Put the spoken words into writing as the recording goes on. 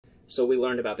So we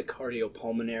learned about the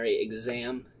cardiopulmonary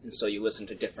exam, and so you listen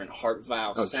to different heart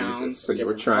valve sounds. Jesus. So you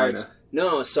were different trying parts. to...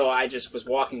 No, so I just was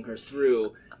walking her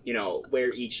through,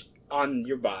 where each, on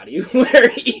your body,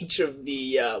 where each of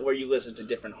the, where you listen to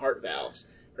different heart valves,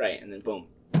 right, and then boom.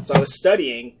 So I was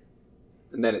studying...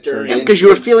 And then it turned because you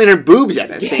were feeling her boobs at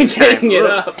that same time. Getting it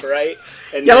up, right?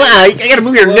 And I gotta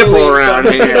move your nipple around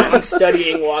here. I'm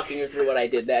studying, walking her through what I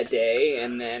did that day,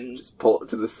 and then... Just pull it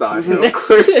to the side.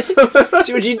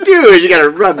 See what you do is you gotta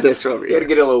rub this over here. You gotta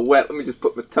get it a little wet. Let me just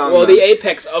put my tongue Well, on. the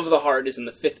apex of the heart is in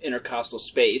the 5th intercostal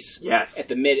space. Yes. At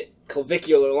the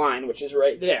mid-clavicular line, which is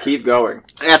right there. Keep going.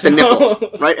 At the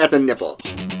nipple. Right at the nipple.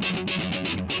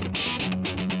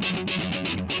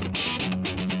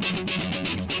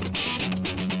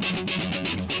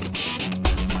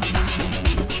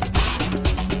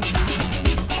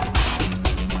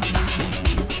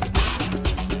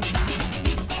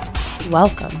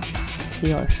 Welcome to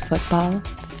your football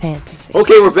fantasy.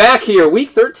 Okay, we're back here. Week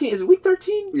 13. Is it week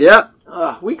 13? Yeah.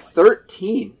 Week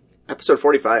 13. Episode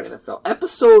 45. NFL.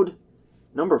 Episode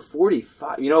number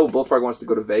 45. Bullfrog wants to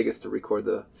go to Vegas to record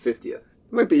the 50th.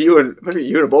 Might be you and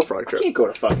a bullfrog I trip. can't go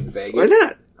to fucking Vegas. Why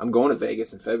not? I'm going to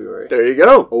Vegas in February. There you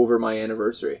go. Over my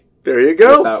anniversary. There you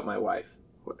go. Without my wife.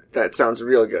 That sounds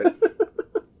real good.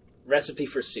 Recipe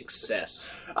for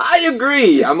success. I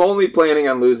agree. I'm only planning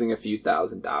on losing a few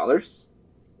 $1,000s.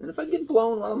 And if I get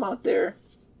blown while I'm out there...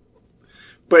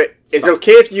 But it's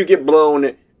okay if you get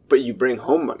blown, but you bring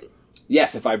home money.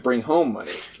 Yes, if I bring home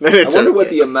money. I wonder what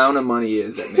the amount of money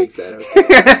is that makes that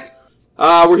okay.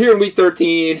 We're here in week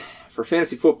 13 for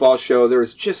Fantasy Football Show. There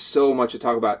is just so much to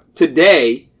talk about.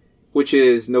 Today, which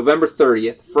is November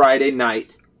 30th, Friday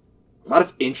night, a lot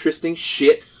of interesting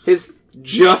shit has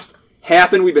just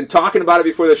happened. We've been talking about it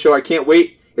before the show. I can't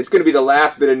wait. It's going to be the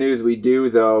last bit of news we do,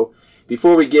 though.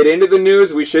 Before we get into the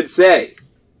news, we should say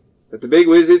that the Big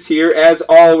Wiz is here, as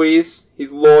always.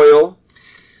 He's loyal.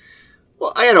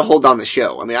 Well, I got to hold down the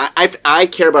show. I mean, I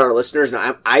care about our listeners,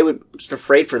 and I would just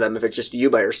afraid for them if it's just you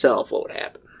by yourself. What would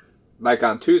happen? Like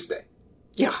on Tuesday.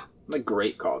 Yeah. Like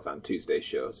great calls on Tuesday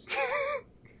shows.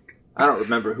 I don't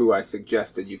remember who I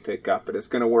suggested you pick up, but it's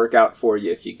going to work out for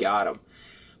you if you got him.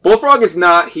 Bullfrog is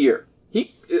not here.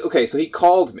 So he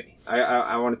called me.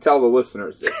 I want to tell the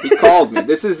listeners this. He called me.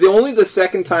 This is only the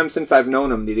second time since I've known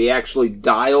him that he actually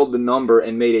dialed the number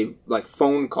and made a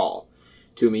phone call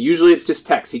to me. Usually it's just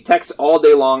text. He texts all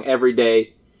day long, every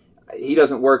day. He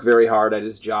doesn't work very hard at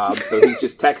his job, so he's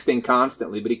just texting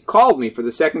constantly. But he called me for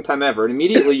the second time ever, and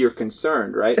immediately you're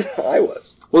concerned, right? I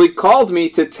was. Well, he called me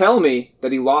to tell me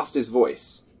that he lost his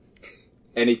voice.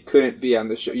 And he couldn't be on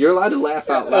the show. You're allowed to laugh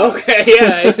out loud. Okay,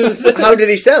 yeah. How did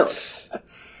he sound?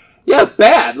 Yeah,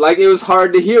 bad. It was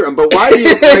hard to hear him. But why do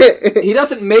you... he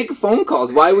doesn't make phone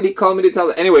calls. Why would he call me to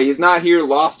tell... Anyway, he's not here,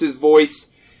 lost his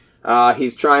voice.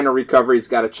 He's trying to recover. He's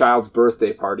got a child's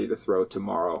birthday party to throw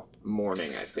tomorrow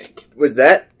morning, I think. Was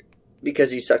that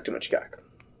because he sucked too much cock?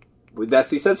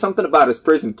 He said something about his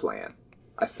prison plan,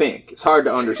 I think. It's hard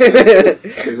to understand.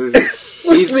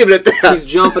 Let's leave it at that. He's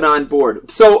jumping on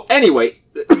board. So, anyway,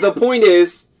 the point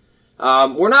is...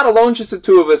 we're not alone, just the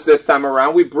two of us this time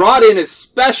around. We brought in a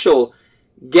special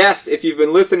guest. If you've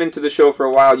been listening to the show for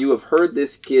a while, you have heard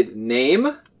this kid's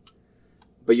name,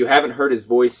 but you haven't heard his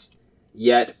voice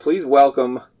yet. Please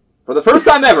welcome, for the first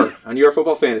time ever on Your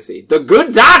Football Fantasy, the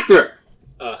Good Doctor!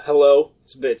 Hello.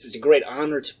 It's a great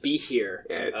honor to be here.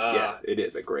 Yes, it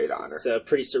is a great honor. It's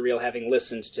pretty surreal having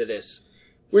listened to this.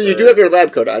 Well, you do have your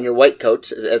lab coat on, your white coat,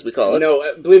 as we call it.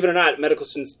 No, believe it or not, medical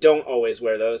students don't always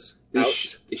wear those. They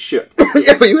should.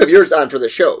 Yeah, but you have yours on for the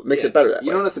show. Makes it better that way.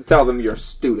 You don't have to tell them you're a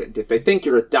student. If they think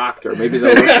you're a doctor, maybe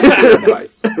they'll listen to your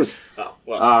advice. Oh,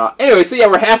 well. Anyway, so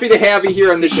we're happy to have you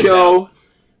here on the show.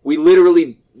 We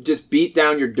literally just beat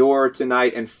down your door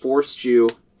tonight and forced you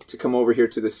to come over here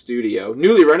to the studio.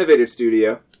 Newly renovated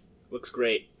studio. Looks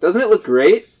great. Doesn't it look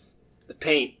great? The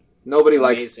paint. Nobody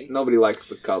likes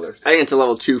the colors. I think it's a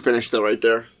level 2 finish, though, right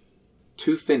there.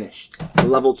 2 finished.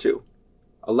 Level 2.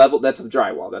 A level, that's a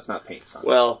drywall. That's not paint, son.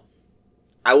 Well,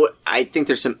 I think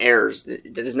there's some errors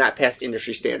that does not pass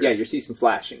industry standard. Yeah, you see some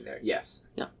flashing there. Yes.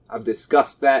 Yeah. I've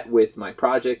discussed that with my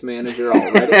project manager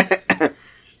already.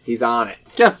 He's on it.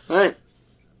 Yeah, all right.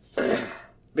 But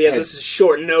yes, this is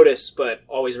short notice, but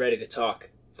always ready to talk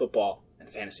football and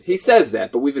fantasy football. He says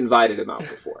that, but we've invited him out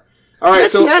before. All right,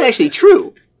 That's not actually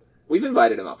true. We've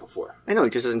invited him out before. I know, he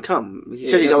just doesn't come. He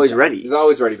says he's always ready. He's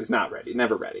always ready, but he's not ready.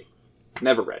 Never ready.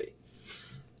 Never ready.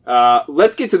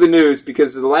 Let's get to the news,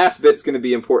 because the last bit's going to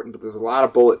be important, but there's a lot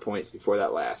of bullet points before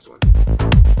that last one.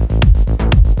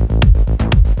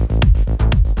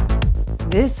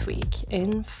 This week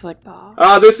in football.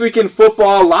 This week in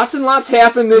football, lots and lots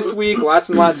happened this week. Lots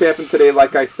and lots happened today,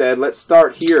 like I said. Let's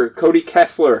start here. Cody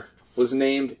Kessler was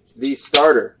named the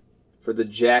starter for the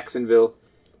Jacksonville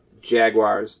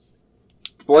Jaguars.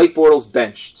 Blake Bortles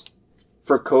benched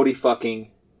for Cody fucking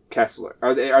Kessler.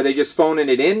 Are they just phoning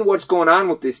it in? What's going on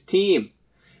with this team?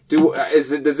 Does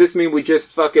this mean we just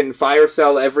fucking fire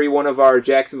sell every one of our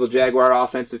Jacksonville Jaguar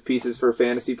offensive pieces for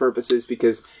fantasy purposes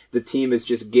because the team is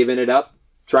just giving it up,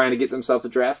 trying to get themselves a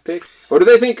draft pick? Or do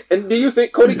you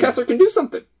think Cody Kessler can do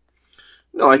something?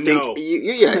 No, I think, No.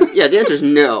 yeah, the answer is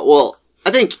no. Well,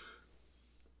 I think,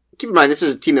 keep in mind, this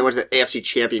is a team that went to the AFC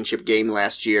Championship game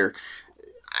last year.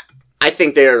 I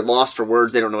think they are lost for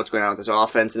words. They don't know what's going on with this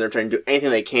offense, and they're trying to do anything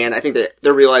they can. I think that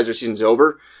they realize their season's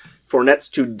over. Fournette's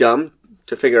too dumb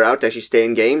to figure out to actually stay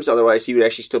in games. Otherwise, he would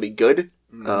actually still be good.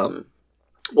 Or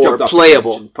Jumped off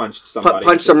playable. the bench and punched somebody.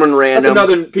 Punch someone random. That's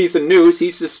another piece of news.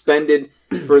 He's suspended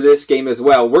for this game as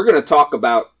well. We're going to talk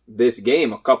about this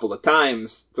game a couple of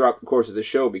times throughout the course of the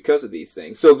show because of these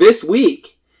things. So this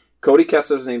week, Cody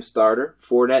Kessler's named starter.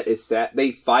 Fournette is set.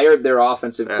 They fired their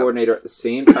offensive coordinator at the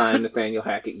same time. Nathaniel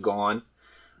Hackett gone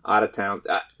out of town.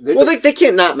 They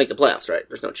can't not make the playoffs, right?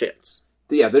 There's no chance.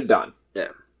 Yeah, they're done. Yeah.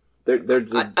 They're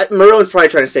Marone's probably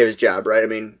trying to save his job, right? I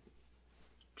mean,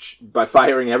 by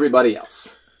firing everybody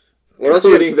else. what else? He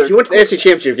went to the AFC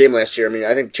Championship game last year. I mean,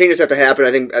 I think changes have to happen.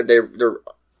 I think they're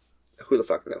who the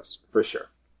fuck knows? For sure.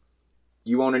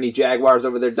 You own any Jaguars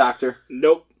over there, Doctor?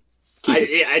 Nope.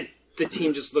 The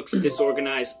team just looks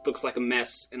disorganized, looks like a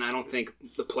mess, and I don't think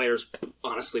the players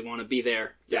honestly want to be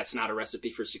there. That's not a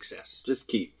recipe for success. Just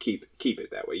keep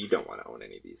it that way. You don't want to own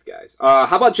any of these guys.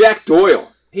 How about Jack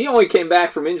Doyle? He only came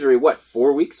back from injury,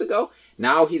 4 weeks ago?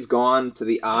 Now he's gone to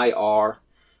the IR.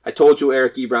 I told you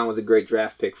Eric Ebron was a great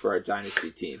draft pick for our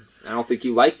Dynasty team. I don't think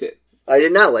you liked it. I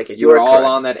did not like it. You were all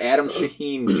on that Adam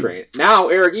Shaheen train. Now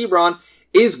Eric Ebron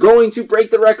is going to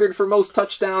break the record for most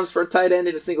touchdowns for a tight end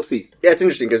in a single season. Yeah, it's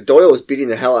interesting because Doyle was beating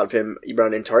the hell out of him,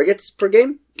 Ebron, in targets per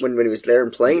game when he was there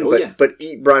and playing, but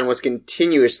Ebron was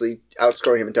continuously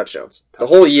outscoring him in touchdowns the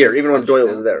whole year, even when Doyle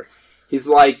was there. He's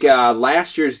like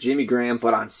last year's Jimmy Graham,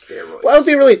 but on steroids. Well, I don't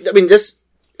think really. I mean, this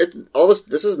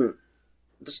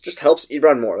just helps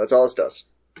Ebron more. That's all this does.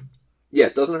 Yeah,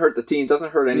 it doesn't hurt the team,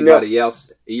 doesn't hurt anybody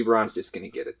else. Ebron's just going to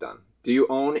get it done. Do you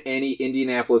own any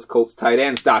Indianapolis Colts tight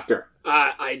ends, Doctor?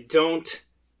 I don't,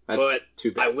 but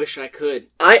too bad. I wish I could.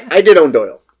 I did own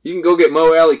Doyle. You can go get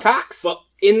Mo Alley Cox. Well,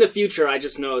 in the future, I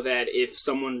just know that if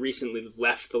someone recently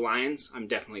left the Lions, I'm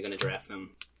definitely going to draft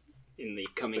them in the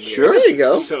coming years. Sure, there you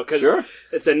go. So, because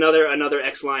it's another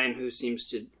ex-Lion who seems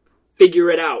to figure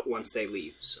it out once they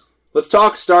leave. So. Let's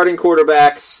talk starting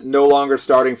quarterbacks no longer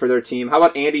starting for their team. How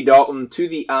about Andy Dalton to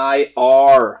the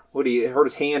IR? What, he hurt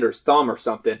his hand or his thumb or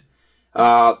something?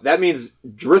 That means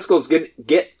Driscoll's going to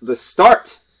get the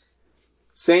start.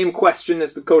 Same question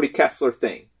as the Cody Kessler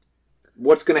thing.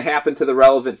 What's going to happen to the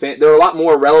relevant there are a lot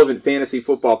more relevant fantasy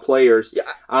football players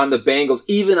on the Bengals,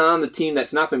 even on the team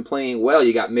that's not been playing well.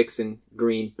 You got Mixon,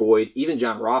 Green, Boyd, even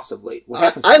John Ross of late. What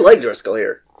happens? I like Driscoll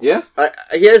here. Yeah?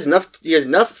 He has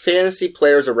enough fantasy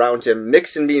players around him.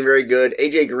 Mixon being very good,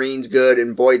 AJ Green's good,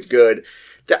 and Boyd's good.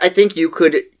 That I think you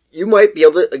might be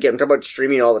able to, again, I'm talking about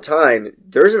streaming all the time.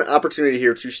 There's an opportunity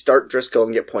here to start Driscoll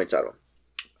and get points out of him.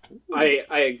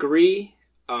 I agree.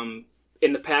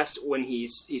 In the past, when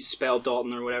he's spelled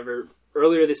Dalton or whatever,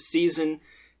 earlier this season,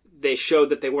 they showed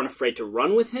that they weren't afraid to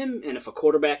run with him, and if a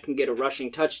quarterback can get a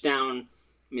rushing touchdown,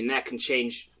 I mean, that can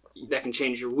change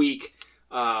your week.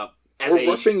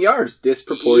 Rushing yards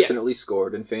disproportionately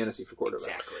scored in fantasy for quarterbacks.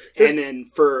 Exactly. And then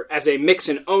as a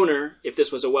Mixon owner, if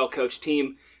this was a well-coached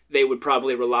team, they would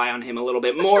probably rely on him a little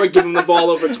bit more, give him the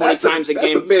ball over 20 times a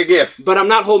game. That's a big if. But I'm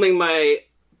not holding my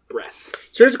breath.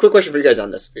 So here's a quick question for you guys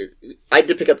on this. I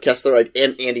did pick up Kessler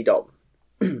and Andy Dalton.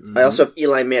 Mm-hmm. I also have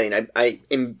Eli Manning. I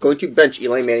am going to bench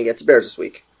Eli Manning against the Bears this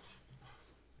week.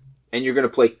 And you're going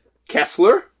to play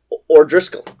Kessler? Or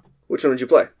Driscoll. Which one would you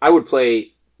play? I would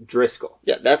play Driscoll.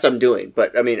 Yeah, that's what I'm doing.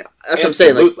 But, I mean, that's what I'm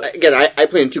saying. Like, again, I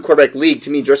play in a 2-quarterback league. To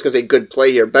me, Driscoll's a good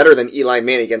play here. Better than Eli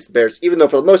Manning against the Bears. Even though,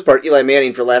 for the most part, Eli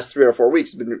Manning for the last 3 or 4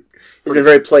 weeks has been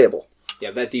very playable.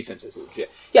 Yeah, that defense is legit.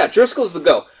 Yeah, Driscoll's the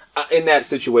go. In that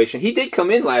situation. He did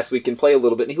come in last week and play a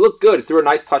little bit, and he looked good. He threw a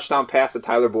nice touchdown pass to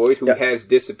Tyler Boyd, who has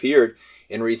disappeared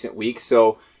in recent weeks.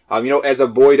 So, as a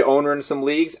Boyd owner in some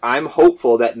leagues, I'm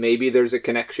hopeful that maybe there's a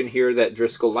connection here that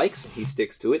Driscoll likes, and he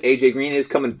sticks to it. AJ Green is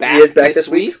coming back, he is back this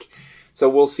week. So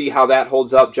we'll see how that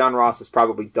holds up. John Ross is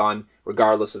probably done,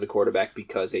 regardless of the quarterback,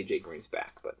 because AJ Green's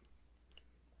back. But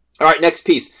all right, next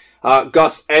piece.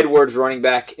 Gus Edwards, running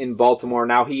back in Baltimore.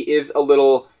 Now, he is a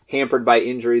little hampered by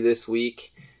injury this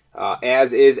week.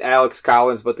 as is Alex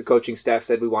Collins, but the coaching staff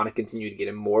said we want to continue to get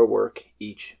him more work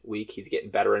each week. He's getting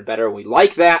better and better, and we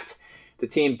like that. The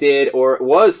team did, or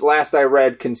was, last I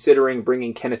read, considering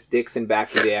bringing Kenneth Dixon back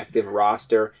to the active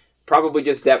roster. Probably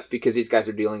just depth because these guys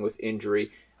are dealing with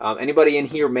injury. Anybody in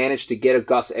here managed to get a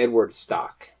Gus Edwards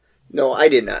stock? No, I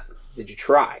did not. Did you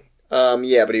try?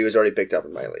 Yeah, but he was already picked up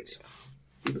in my leagues.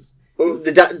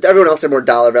 Everyone else had more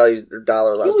dollar values or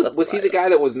dollar left. Was he the guy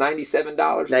that was $97?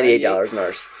 $98 in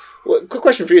ours. Well, quick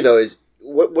question for you though is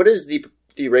what is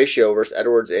the ratio versus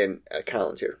Edwards and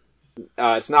Collins here?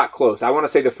 It's not close. I want to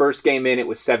say the first game in, it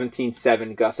was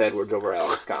 17-7 Gus Edwards over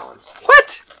Alex Collins.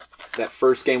 What? That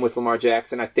first game with Lamar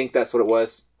Jackson, I think that's what it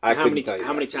was. How many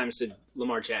times did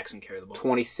Lamar Jackson carry the ball?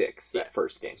 26 that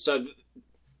first game. So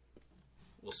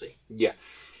we'll see. Yeah,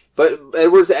 but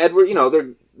Edwards,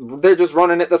 they're just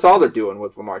running it. That's all they're doing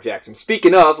with Lamar Jackson.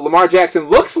 Speaking of, Lamar Jackson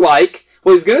looks like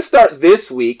he's going to start this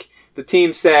week. The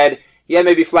team said, yeah,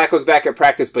 maybe Flacco's back at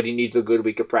practice, but he needs a good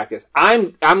week of practice.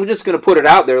 I'm just going to put it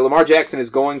out there. Lamar Jackson is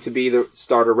going to be the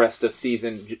starter rest of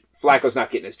season. Flacco's not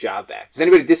getting his job back. Does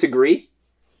anybody disagree?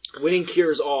 Winning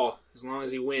cures all, as long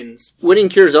as he wins. Winning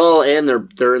cures all, and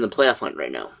they're in the playoff hunt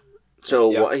right now.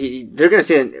 So they're going to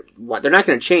say they're not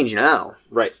going to change now.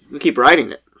 Right. We keep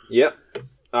riding it. Yep.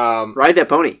 Ride that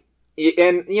pony.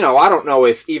 And I don't know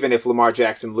if even if Lamar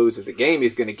Jackson loses a game, they're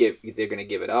going to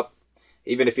give it up.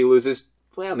 Even if he loses,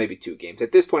 well, maybe 2 games.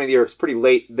 At this point of the year, it's pretty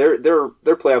late. Their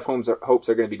playoff hopes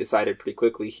are going to be decided pretty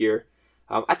quickly here.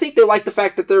 I think they like the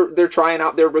fact that they're trying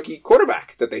out their rookie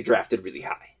quarterback that they drafted really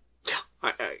high.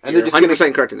 And they're just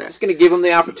 100% correct in that. Just going to give him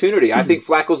the opportunity. I think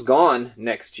Flacco's gone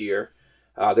next year.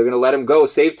 They're going to let him go,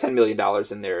 save $10 million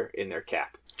in their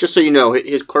cap. Just so you know,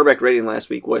 his quarterback rating last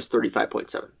week was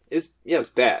 35.7. It was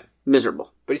bad.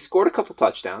 Miserable. But he scored a couple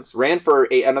touchdowns. Ran for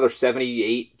another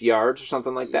 78 yards or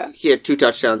something like that. He had 2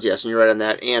 touchdowns, yes, and you're right on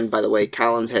that. And, by the way,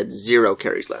 Collins had 0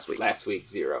 carries last week. Last week,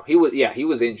 0. He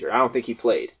was injured. I don't think he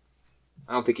played.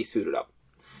 I don't think he suited up.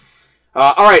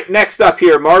 All right, next up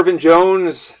here, Marvin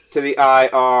Jones to the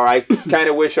IR. I kind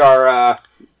of wish our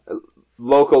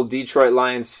local Detroit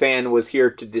Lions fan was here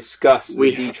to discuss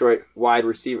the Detroit wide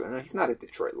receiver. No, he's not a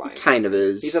Detroit Lions. Kind of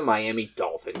is. He's a Miami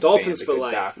Dolphins Dolphins fan, for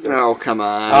life. Doctor. Oh, come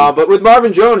on. But with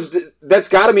Marvin Jones, that's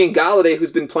got to mean Galladay,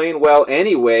 who's been playing well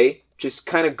anyway, just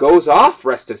kind of goes off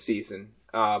rest of season.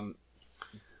 Y'all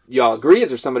agree? Is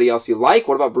there somebody else you like?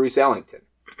 What about Bruce Ellington?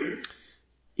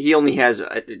 He only has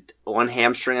one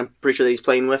hamstring, I'm pretty sure, that he's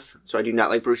playing with, so I do not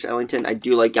like Bruce Ellington. I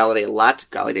do like Galladay a lot.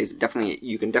 Galladay's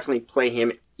you can definitely play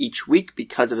him each week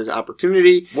because of his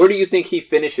opportunity. Where do you think he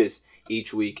finishes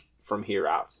each week from here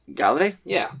out? Galladay?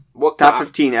 Yeah. What top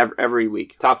 15 every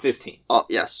week. Top 15? Oh,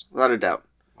 yes, without a doubt.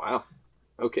 Wow.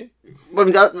 Okay. Well,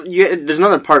 there's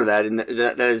another part of that, and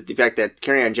that is the fact that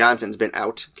Kerryon Johnson's been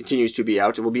out, continues to be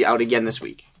out, and will be out again this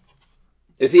week.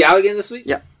 Is he out again this week?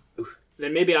 Yeah.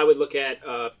 Then maybe I would look at,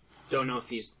 don't know if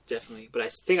he's definitely, but I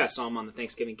think I saw him on the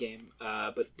Thanksgiving game.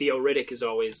 But Theo Riddick is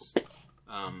always.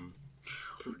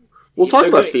 We'll talk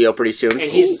about Theo pretty soon. And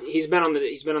he's been on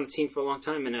the team for a long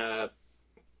time, and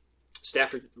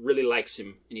Stafford really likes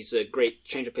him, and he's a great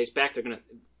change of pace back.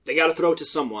 They got to throw it to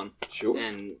someone, sure,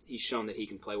 and he's shown that he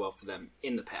can play well for them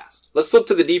in the past. Let's flip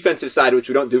to the defensive side, which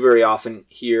we don't do very often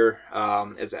here,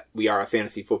 as we are a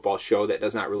fantasy football show that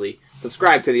does not really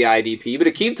subscribe to the IDP. But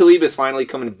Aqib Talib is finally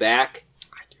coming back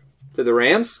to the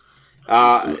Rams.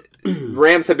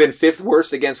 Rams have been 5th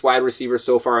worst against wide receivers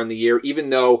so far in the year, even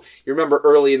though, you remember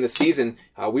early in the season,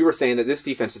 we were saying that this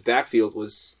defensive backfield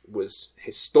was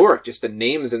historic, just the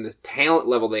names and the talent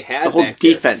level they had. The whole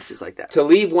defense is like that.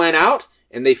 Talib went out,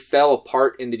 and they fell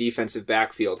apart in the defensive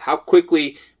backfield. How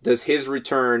quickly does his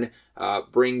return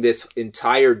bring this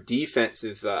entire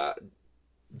defensive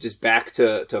just back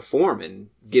to form and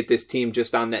get this team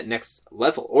just on that next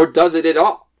level? Or does it at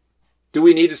all? Do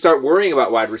we need to start worrying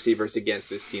about wide receivers against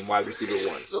this team, wide receiver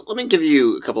ones? Let me give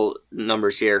you a couple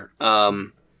numbers here.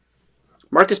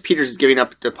 Marcus Peters is giving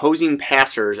up opposing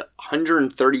passers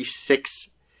 136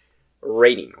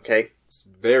 rating, okay? It's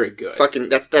very good.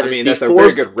 That's a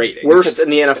very good rating. Worst in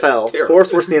the NFL.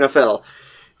 4th worst in the NFL.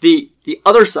 The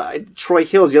other side, Troy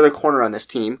Hill is the other corner on this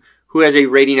team, who has a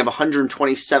rating of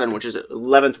 127, which is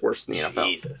 11th worst in the NFL.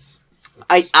 Jesus.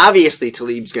 Obviously,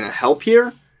 Talib's going to help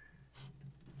here.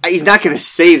 He's not going to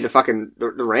save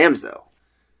the Rams, though.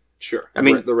 Sure. I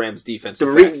mean, the Rams' defense. He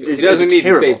doesn't need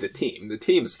to save the team. The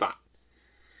team's fine.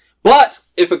 But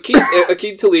if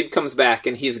Aqib Talib comes back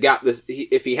and he's got this,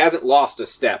 if he hasn't lost a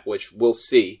step, which we'll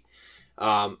see,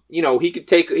 he could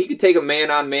take a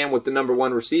man-on-man with the number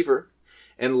 1 receiver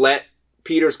and let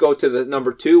Peters go to the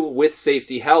number 2 with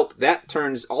safety help, that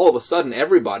turns all of a sudden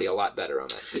everybody a lot better on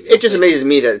that team. It just amazes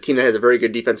me that a team that has a very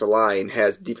good defensive line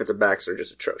has defensive backs that are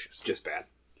just atrocious. Just bad.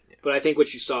 Yeah. But I think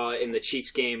what you saw in the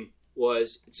Chiefs game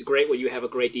was it's great when you have a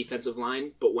great defensive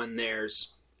line, but when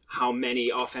there's how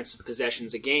many offensive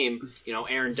possessions a game,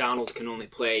 Aaron Donald can only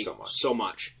play so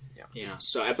much. Yeah.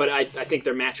 But I think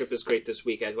their matchup is great this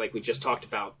week. Like we just talked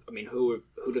about. I mean, who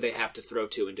do they have to throw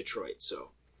to in Detroit? So.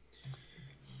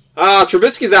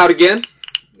 Trubisky's out again.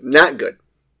 Not good.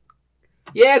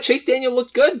 Yeah, Chase Daniel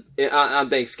looked good on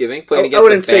Thanksgiving, playing against I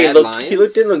wouldn't say Lions. He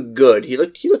didn't look good. He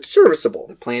looked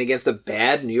serviceable. Playing against a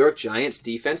bad New York Giants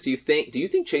defense. Do you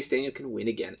think Chase Daniel can win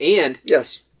again? And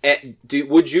yes.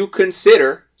 Would you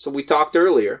consider? So we talked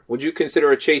earlier. Would you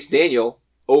consider a Chase Daniel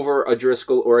over a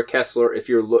Driscoll or a Kessler if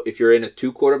you're in a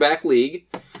 2-quarterback league?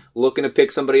 Looking to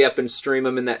pick somebody up and stream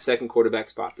them in that second quarterback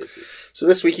spot this week. So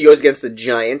this week he goes against the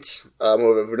Giants,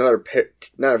 another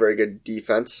not a very good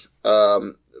defense.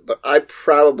 But I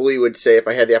probably would say if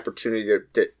I had the opportunity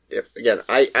if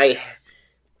I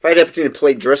had the opportunity to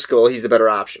play Driscoll, he's the better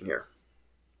option here.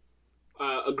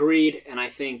 Agreed, and I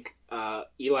think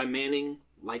Eli Manning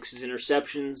likes his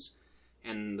interceptions,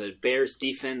 and the Bears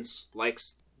defense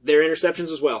likes their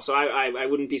interceptions as well. So I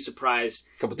wouldn't be surprised.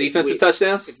 A couple defensive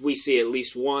touchdowns? If we see at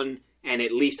least one and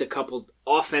at least a couple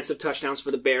offensive touchdowns for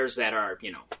the Bears that are,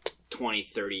 20,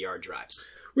 30-yard drives.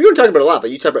 We don't talk about it a lot,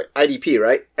 but you talk about IDP,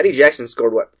 right? Eddie Jackson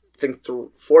scored,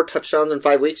 4 touchdowns in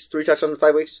 5 weeks? 3 touchdowns in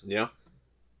 5 weeks? Yeah.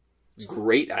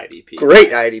 Great IDP.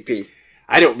 Great IDP.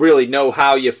 I don't really know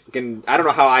how I don't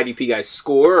know how IDP guys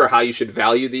score or how you should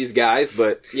value these guys,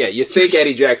 but yeah, you think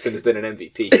Eddie Jackson has been an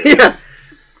MVP. Yeah.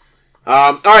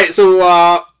 All right, so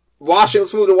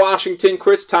let's move to Washington.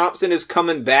 Chris Thompson is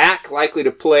coming back, likely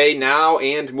to play now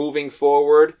and moving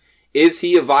forward. Is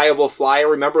he a viable flyer?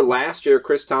 Remember last year,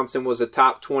 Chris Thompson was a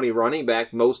top 20 running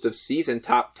back most of season,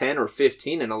 top 10 or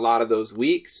 15 in a lot of those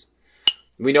weeks.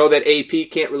 We know that AP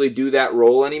can't really do that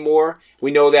role anymore. We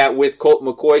know that with Colt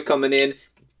McCoy coming in,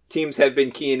 teams have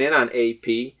been keying in on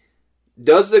AP.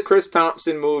 Does the Chris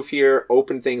Thompson move here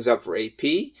open things up for AP?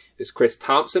 Is Chris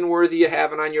Thompson worthy of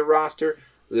having on your roster?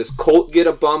 Does Colt get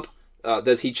a bump?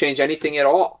 Does he change anything at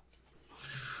all?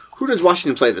 Who does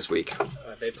Washington play this week?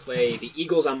 They play the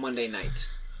Eagles on Monday night.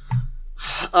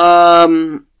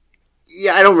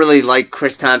 Yeah, I don't really like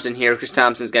Chris Thompson here. Chris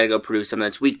Thompson's got to go produce something.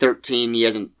 It's week 13. He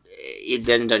hasn't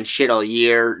done shit all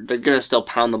year. They're gonna still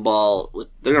pound the ball.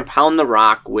 They're gonna pound the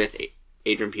rock with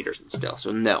Adrian Peterson still.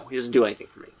 So no, he doesn't do anything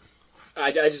for me.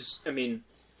 I mean,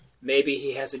 maybe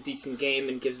he has a decent game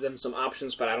and gives them some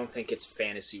options, but I don't think it's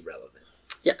fantasy relevant.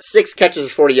 Yeah, 6 catches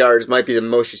for 40 yards might be the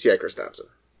most you see at Chris Thompson.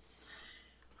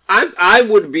 I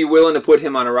would be willing to put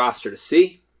him on a roster to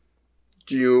see.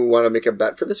 Do you want to make a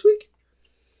bet for this week?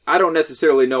 I don't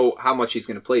necessarily know how much he's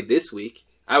going to play this week.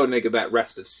 I would make a bet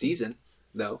rest of season,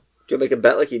 though. Do you make a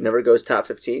bet like he never goes top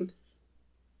 15?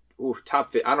 Ooh,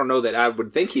 top 15. I don't know that I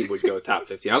would think he would go top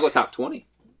 15. I'll go top 20.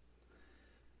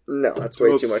 No, that's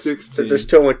way too much. 16. There's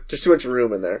too much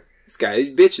room in there. This guy,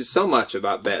 he bitches so much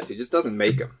about bets. He just doesn't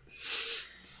make them.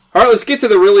 All right, let's get to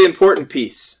the really important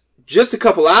piece. Just a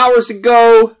couple hours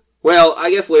ago, well, I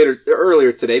guess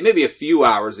earlier today, maybe a few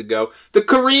hours ago, the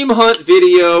Kareem Hunt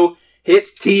video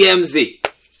hits TMZ.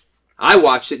 I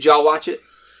watched it. Did y'all watch it?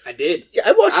 I did. Yeah,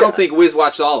 I watched it. I don't think Wiz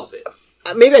watched all of it.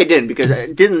 Maybe I didn't because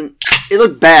it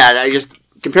looked bad. I just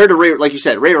compared to Ray, like you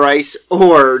said, Ray Rice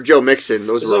or Joe Mixon.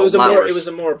 Those were all miles.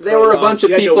 There were a bunch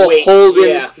of people holding.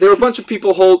 Yeah. There were a bunch of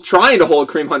people trying to hold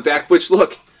Kareem Hunt back. Which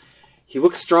look, he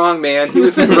looks strong, man. He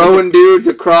was throwing dudes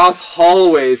across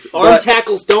hallways. Arm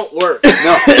tackles don't work.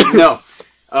 No.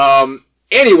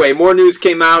 Anyway, more news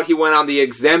came out. He went on the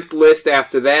exempt list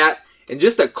after that. And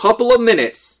just a couple of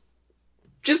minutes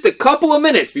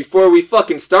before we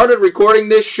fucking started recording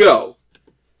this show,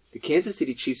 the Kansas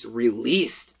City Chiefs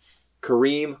released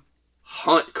Kareem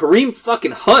Hunt. Kareem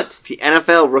fucking Hunt. The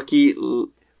NFL rookie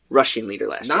rushing leader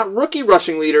last year. Not rookie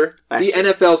rushing leader. The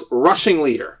NFL's rushing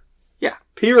leader. Yeah.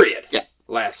 Period. Yeah.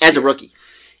 Last year. As a rookie.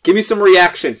 Give me some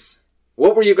reactions.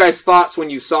 What were you guys' thoughts when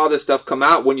you saw this stuff come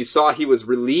out? When you saw he was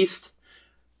released?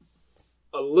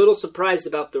 A little surprised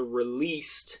about the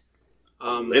released.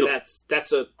 And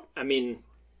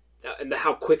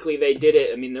how quickly they did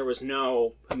it. I mean,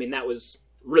 that was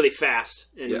really fast.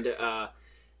 And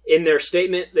in their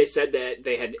statement, they said that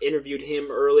they had interviewed him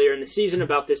earlier in the season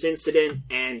about this incident,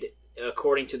 and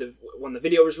according to when the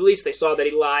video was released, they saw that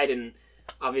he lied, and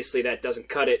obviously that doesn't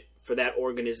cut it for that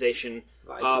organization.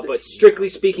 But strictly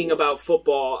speaking about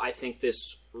football, I think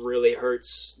this really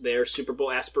hurts their Super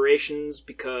Bowl aspirations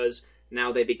because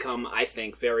now they become, I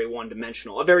think, very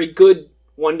one-dimensional. A very good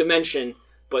one dimension,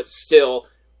 but still,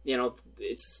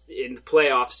 it's in the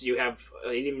playoffs. You have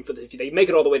even if they make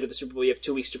it all the way to the Super Bowl, you have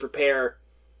 2 weeks to prepare.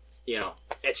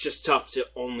 It's just tough to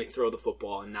only throw the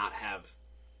football and not have.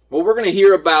 Well, we're going to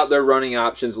hear about their running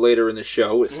options later in the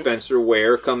show with Spencer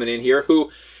Ware coming in here, who,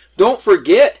 don't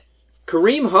forget,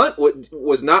 Kareem Hunt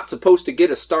was not supposed to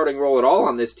get a starting role at all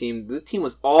on this team. This team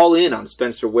was all in on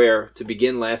Spencer Ware to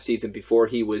begin last season before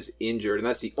he was injured, and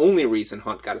that's the only reason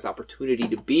Hunt got his opportunity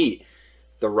to be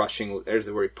the rushing. There's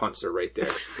where he punts her right there.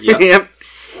 Yep.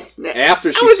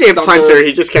 After she I would say a punter,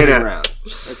 he just kind of around.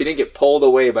 If he didn't get pulled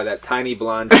away by that tiny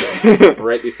blonde thing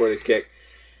right before the kick.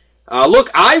 Look,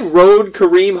 I rode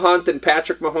Kareem Hunt and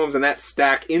Patrick Mahomes and that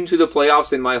stack into the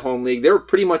playoffs in my home league. They were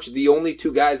pretty much the only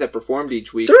two guys that performed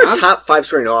each week. They're a top 5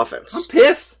 scoring offense. I'm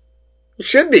pissed. You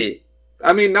should be.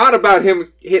 I mean, not about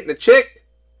him hitting a chick,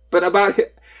 but about him.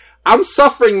 I'm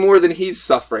suffering more than he's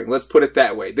suffering. Let's put it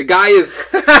that way. The guy is...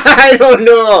 I don't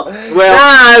know.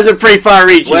 Well, that's a pretty far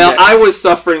reaching. Well, I was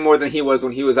suffering more than he was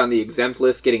when he was on the exempt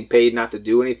list getting paid not to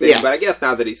do anything. Yes. But I guess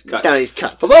now that he's cut. Now he's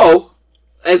cut. Although,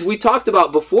 as we talked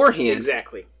about beforehand...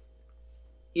 Exactly.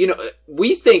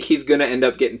 We think he's going to end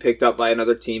up getting picked up by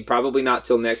another team. Probably not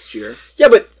till next year. Yeah,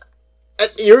 but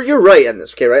you're right on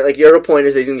this, okay, right? Like, your point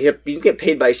is he's going to get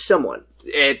paid by someone.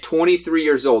 At 23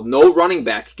 years old. No running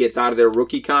back gets out of their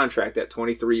rookie contract at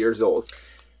 23 years old.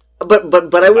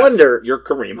 But I wonder... You're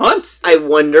Kareem Hunt. I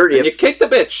wonder if... you kicked the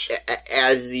bitch.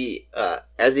 As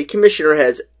the commissioner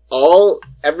has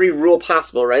every rule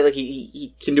possible, right? Like,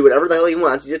 he can do whatever the hell he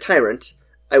wants. He's a tyrant.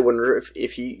 I wonder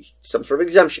if he... Some sort of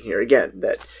exemption here, again.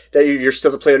 That you're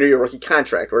still a player under your rookie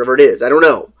contract, or whatever it is. I don't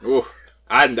know. Oof.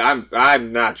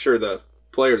 I'm not sure the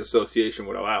Players Association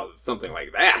would allow something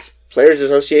like that. Players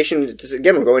Association,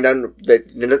 again, we're going down.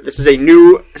 This is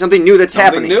something new that's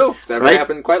happening. Something new. It's never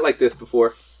happened quite like this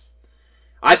before.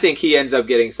 I think he ends up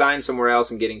getting signed somewhere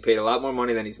else and getting paid a lot more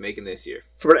money than he's making this year.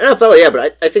 For an NFL, yeah,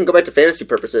 but I think go back to fantasy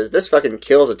purposes. This fucking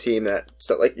kills a team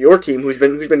like your team, who's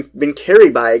been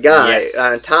carried by a guy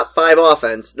on a top 5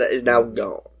 offense that is now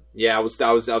gone. Yeah, I was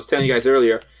telling you guys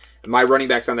earlier. My running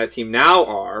backs on that team now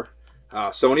are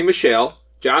Sony Michel,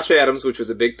 Josh Adams, which was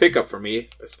a big pickup for me,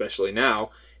 especially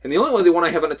now. And the only one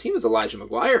I have on the team is Elijah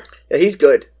McGuire. Yeah, he's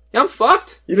good. Yeah, I'm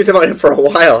fucked. You've been talking about him for a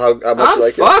while, how much you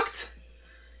like him. I'm fucked.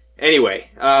 Anyway.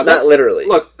 Not literally.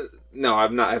 Look, no,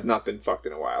 I've not been fucked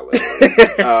in a while.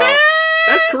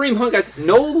 That's Kareem Hunt, guys.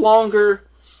 No longer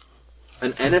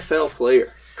an NFL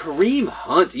player. Kareem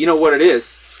Hunt. You know what it is?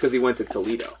 It's because he went to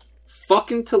Toledo.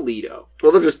 Fucking Toledo.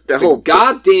 Well, they're just the whole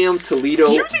goddamn Toledo.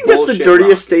 Do you think that's the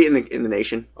dirtiest state in the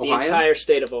nation? Ohio? The entire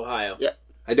state of Ohio. Yeah.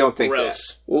 I don't think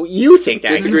Gross. that. Well, you think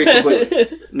that. Disagree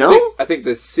completely. No? I think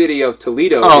the city of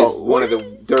Toledo is one of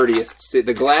the dirtiest.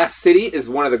 The Glass City is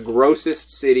one of the grossest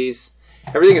cities.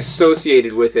 Everything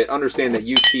associated with it. Understand that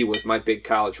UT was my big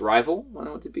college rival when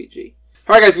I went to BG.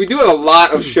 All right, guys, we do have a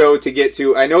lot of show to get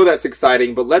to. I know that's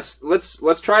exciting, but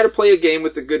let's try to play a game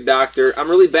with the good doctor. I'm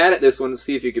really bad at this one. Let's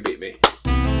see if you can beat me.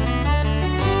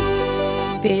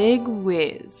 Big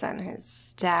whiz on his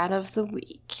stat of the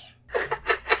week.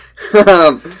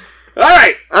 All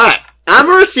right. I'm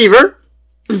a receiver.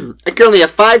 I currently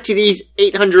have 5 TDs,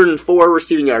 804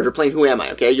 receiving yards. We're playing Who Am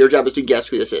I, okay? Your job is to guess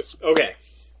who this is. Okay.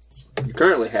 You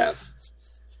currently have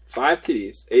 5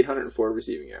 TDs, 804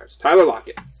 receiving yards. Tyler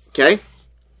Lockett. Okay.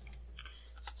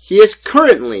 He is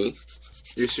currently...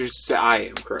 You should say I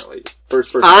am currently.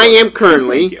 First person. I am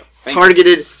currently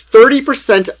targeted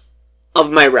 30%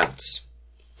 of my routes.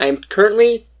 I am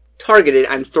currently targeted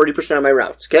on 30% of my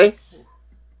routes, okay?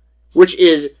 Which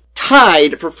is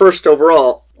tied for first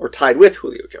overall, or tied with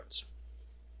Julio Jones.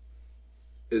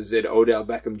 Is it Odell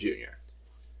Beckham Jr.?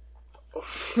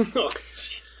 Oh,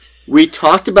 we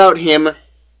talked about him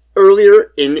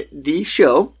earlier in the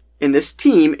show, in this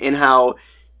team, and how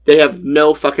they have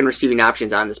no fucking receiving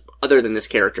options on this other than this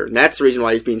character. And that's the reason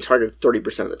why he's being targeted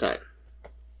 30% of the time.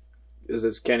 Is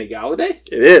this Kenny Galladay?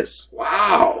 It is.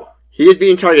 Wow. He is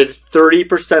being targeted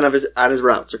 30% on his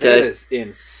routes, okay? That is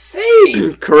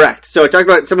insane. Correct. So we talked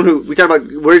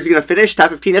about where he's going to finish, top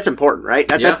 15. That's important, right?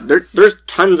 There's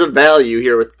tons of value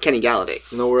here with Kenny Galladay.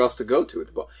 There's nowhere else to go to with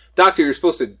the ball. Doctor, you're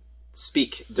supposed to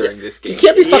speak during this game. You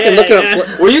can't be fucking looking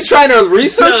up... Were you trying to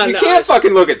research? You can't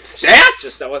fucking look at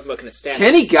stats. I wasn't looking at stats.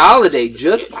 Kenny Galladay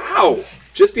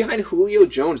just behind Julio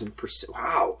Jones in percent.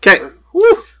 Wow. Okay.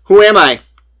 Who am I?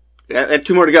 I have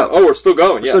 2 more to go. Oh, we're still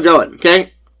going. Still going.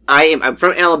 Okay. I'm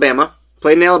from Alabama.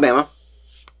 Played in Alabama.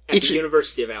 At the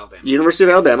University of Alabama. University of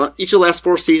Alabama. Each of the last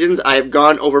 4 seasons, I have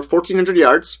gone over 1,400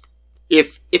 yards.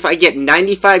 If I get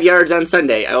 95 yards on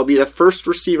Sunday, I will be the first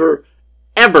receiver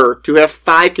ever to have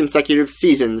 5 consecutive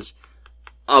seasons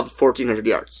of 1,400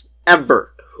 yards.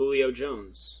 Ever. Julio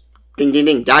Jones. Ding, ding,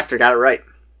 ding. Doctor got it right.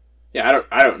 Yeah,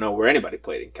 I don't know where anybody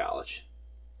played in college,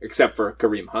 except for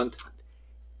Kareem Hunt.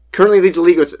 Currently leads the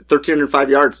league with 1,305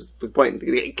 yards. Is the point.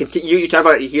 You talk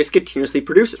about it, he just continuously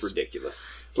produces. It's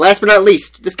ridiculous. Last but not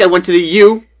least, this guy went to the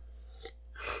U.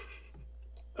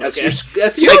 That's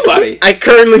you, buddy. I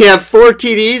currently have 4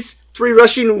 TDs, 3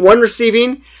 rushing, 1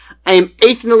 receiving. I am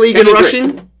 8th in the league in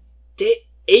rushing.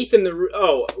 8th in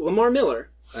the... Lamar Miller.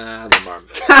 Lamar.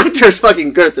 Doctor's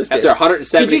fucking good at this game. After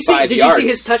 175 Did yards. you see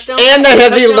his touchdown? And I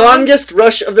have the longest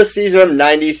rush of the season of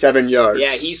 97 yards.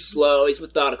 Yeah, he's slow. He's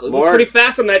methodical. He moved pretty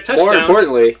fast on that touchdown. More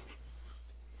importantly,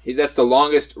 that's the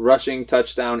longest rushing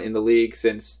touchdown in the league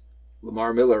since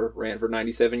Lamar Miller ran for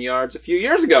 97 yards a few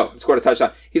years ago and scored a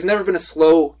touchdown. He's never been a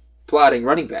slow plodding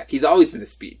running back. He's always been a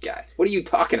speed guy. What are you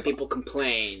talking about? People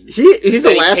complain. He's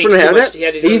the last one to have it.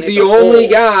 He's the only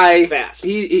guy. Fast.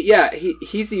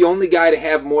 He's the only guy to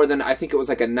have more than, I think it was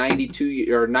like a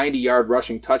 92 or 90 yard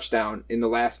rushing touchdown in the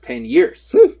last 10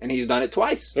 years. And he's done it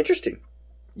twice. Interesting.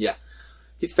 Yeah.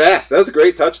 He's fast. That was a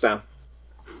great touchdown.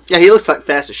 Yeah, he looked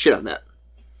fast as shit on that.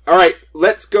 All right,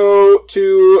 let's go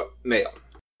to mail.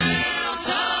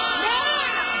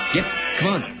 Yep,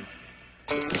 come on.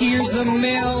 Here's the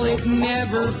mail, it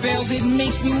never fails. It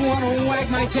makes me want to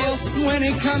wag my tail. When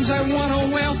it comes, I want to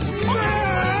wail.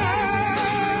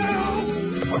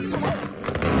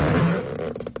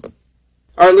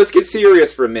 All right, let's get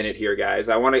serious for a minute here, guys.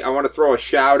 I want to throw a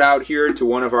shout out here to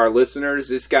one of our listeners.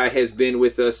 This guy has been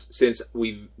with us since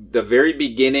the very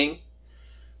beginning.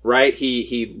 Right?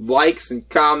 He likes and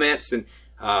comments and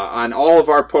on all of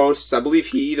our posts. I believe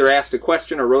he either asked a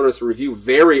question or wrote us a review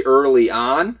very early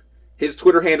on. His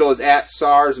Twitter handle is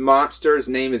 @SarsMonster. His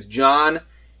name is John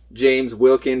James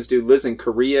Wilkins. Dude lives in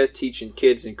Korea, teaching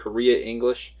kids in Korea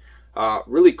English.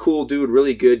 Really cool dude,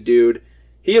 really good dude.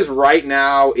 He is right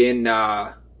now in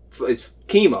it's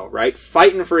chemo, right?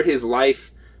 Fighting for his life.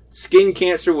 Skin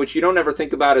cancer, which you don't ever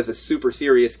think about as a super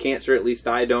serious cancer. At least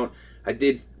I don't. I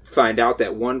did find out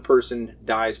that 1 person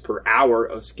dies per hour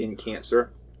of skin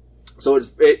cancer. So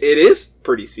it is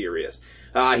pretty serious.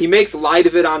 He makes light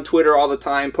of it on Twitter all the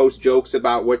time, posts jokes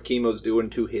about what chemo's doing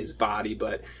to his body.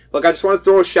 But look, I just want to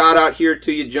throw a shout out here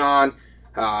to you, John.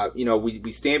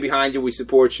 We stand behind you. We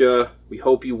support you. We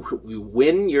hope you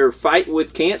win your fight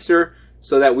with cancer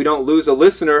so that we don't lose a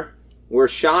listener. We're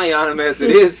shy on him as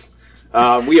it is.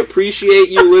 We appreciate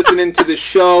you listening to the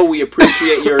show. We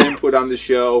appreciate your input on the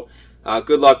show.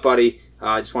 Good luck, buddy.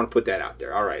 I just want to put that out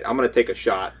there. All right, I'm going to take a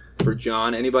shot for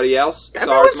John. Anybody else? Every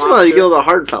once in a while you get a little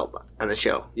heartfelt on the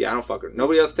show. Yeah, I don't fuck with it.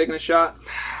 Nobody else taking a shot?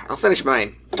 I'll finish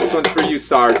mine. This one's for you,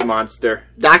 SARS Monster.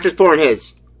 Doctor's pouring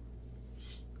his.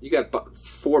 You got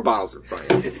 4 bottles in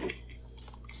front of you.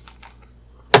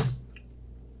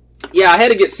 Yeah, I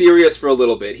had to get serious for a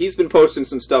little bit. He's been posting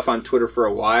some stuff on Twitter for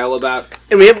a while about...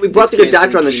 And we brought the good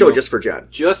doctor on the show just for John.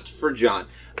 Just for John.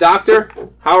 Doctor,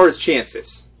 how are his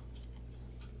chances?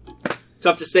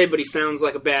 Tough to say, but he sounds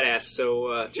like a badass.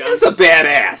 So, John, He's a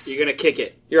badass. You're gonna kick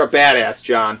it. You're a badass,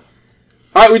 John.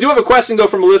 All right, we do have a question though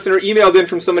from a listener emailed in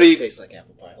from somebody. Tastes like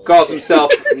apple pie. Calls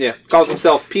himself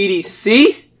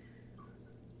PDC,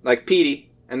 like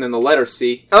Petey, and then the letter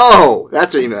C. Oh,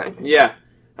 that's what you meant. Yeah.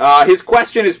 His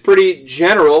question is pretty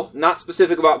general, not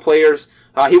specific about players.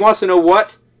 He wants to know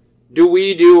what do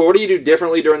we do, or what do you do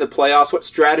differently during the playoffs? What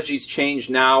strategies change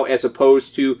now as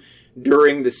opposed to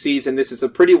during the season? This is a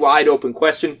pretty wide open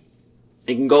question.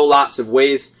 It can go lots of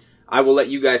ways. I will let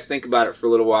you guys think about it for a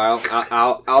little while.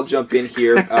 I'll jump in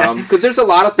here because there's a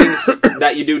lot of things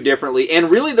that you do differently, and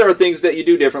really there are things that you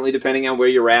do differently depending on where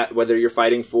you're at, whether you're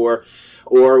fighting for,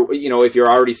 or if you're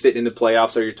already sitting in the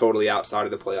playoffs or you're totally outside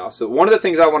of the playoffs. So one of the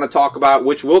things I want to talk about,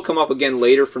 which will come up again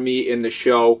later for me in the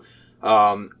show,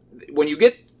 when you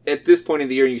get at this point in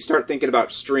the year and you start thinking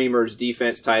about streamers,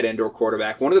 defense, tight end, or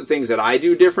quarterback, one of the things that I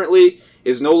do differently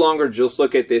is no longer just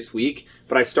look at this week,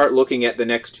 but I start looking at the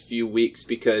next few weeks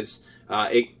because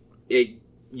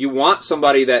you want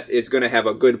somebody that is going to have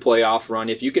a good playoff run.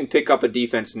 If you can pick up a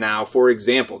defense now, for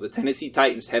example, the Tennessee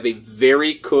Titans have a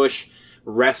very cush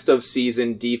rest of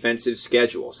season defensive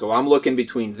schedule. So I'm looking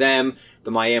between them, the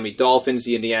Miami Dolphins,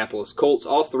 the Indianapolis Colts.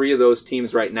 All 3 of those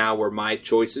teams right now were my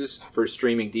choices for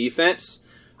streaming defense.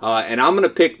 And I'm going to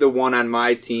pick the one on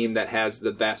my team that has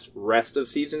the best rest of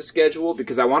season schedule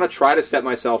because I want to try to set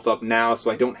myself up now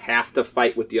so I don't have to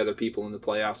fight with the other people in the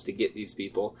playoffs to get these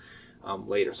people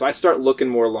later. So I start looking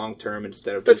more long term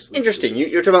instead of. That's interesting.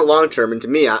 You're talking about long term, and to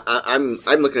me, I'm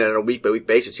looking at it on a week by week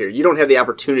basis here. You don't have the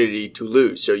opportunity to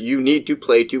lose, so you need to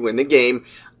play to win the game.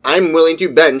 I'm willing to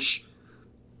bench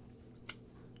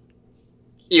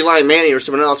Eli Manning or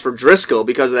someone else for Driscoll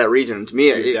because of that reason. To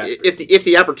me, Dude, if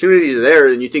the opportunities are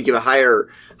there and you think you have a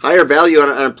higher value on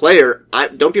a player,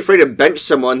 don't be afraid to bench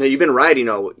someone that you've been riding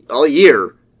all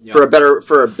year for a better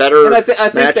And I think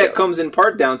matchup. that comes in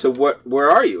part down to where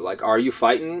are you? Like, are you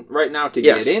fighting right now to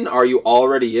get in? Are you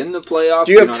already in the playoffs?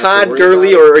 Do you have Todd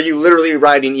Gurley, or are you literally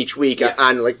riding each week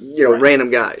on random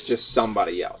guys? Just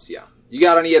somebody else, yeah. You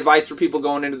got any advice for people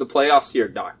going into the playoffs here,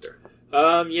 Doctor?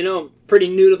 Pretty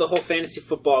new to the whole fantasy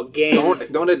football game.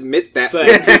 Don't admit that to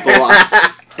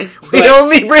people. We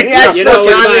only bring experts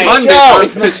on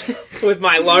the show. With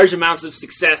my large amounts of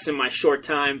success in my short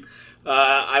time,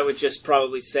 I would just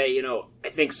probably say, I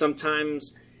think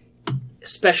sometimes,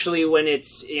 especially when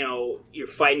it's, you're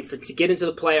fighting to get into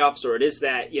the playoffs, or it is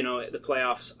that, the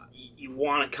playoffs, you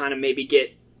want to kind of maybe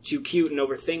get too cute and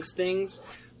overthink things.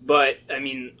 But, I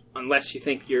mean, unless you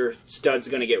think your stud's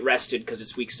going to get rested because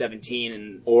it's week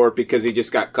 17 or because he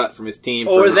just got cut from his team.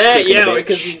 Or that,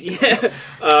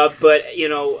 but,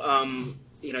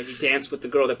 you dance with the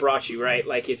girl that brought you, right?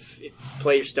 Like, if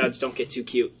player studs don't get too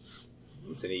cute.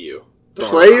 Listen to you.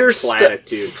 Player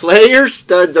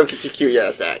studs don't get too cute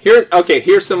yet. That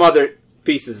here's some other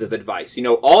pieces of advice.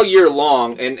 All year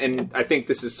long, and I think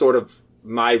this is sort of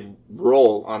my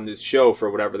role on this show for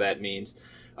whatever that means.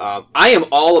 I am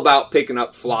all about picking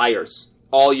up flyers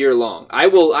all year long. I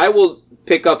will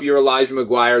pick up your Elijah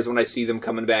McGuires when I see them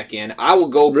coming back in. I will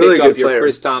go pick up your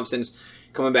Chris Thompsons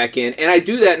coming back in. And I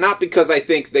do that not because I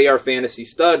think they are fantasy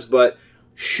studs, but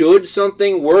should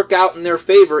something work out in their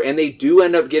favor and they do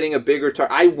end up getting a bigger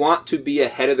target, I want to be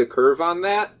ahead of the curve on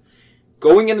that.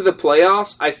 Going into the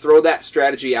playoffs, I throw that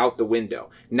strategy out the window.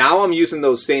 Now I'm using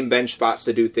those same bench spots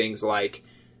to do things like,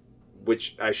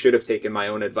 which I should have taken my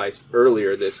own advice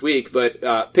earlier this week,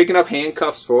 but picking up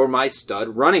handcuffs for my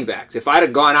stud running backs. If I'd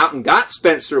have gone out and got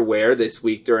Spencer Ware this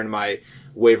week during my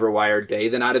waiver wire day,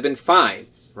 then I'd have been fine,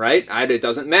 right? It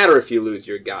doesn't matter if you lose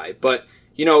your guy. But,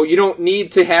 you don't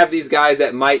need to have these guys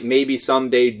that might maybe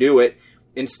someday do it.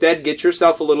 Instead, get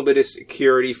yourself a little bit of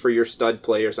security for your stud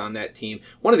players on that team.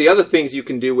 One of the other things you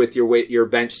can do with your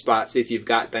bench spots, if you've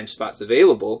got bench spots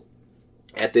available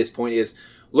at this point, is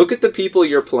look at the people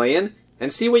you're playing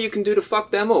and see what you can do to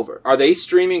fuck them over. Are they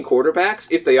streaming quarterbacks?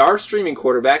 If they are streaming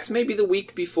quarterbacks, maybe the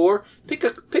week before, pick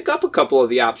up a couple of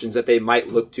the options that they might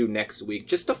look to next week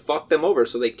just to fuck them over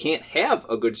so they can't have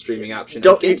a good streaming option.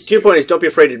 To your point is, don't be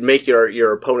afraid to make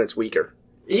your opponents weaker.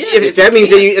 Yeah, if that means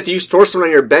that if you store someone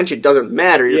on your bench, it doesn't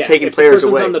matter. You're taking players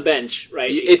away. On the bench,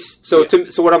 right? So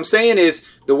what I'm saying is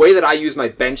the way that I use my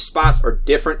bench spots are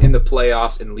different in the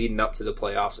playoffs and leading up to the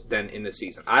playoffs than in the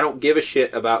season. I don't give a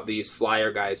shit about these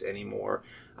flyer guys anymore.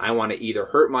 I want to either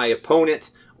hurt my opponent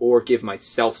or give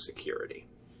myself security.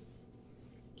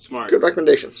 Smart. Good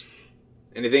recommendations.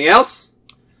 Anything else?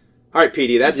 All right,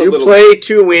 PD, that's you a little... You play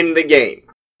to win the game.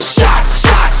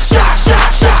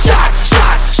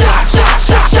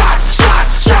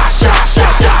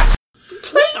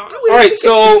 All right,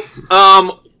 so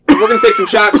we're going to take some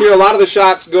shots here. A lot of the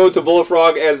shots go to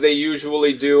Bullfrog, as they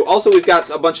usually do. Also, we've got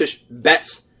a bunch of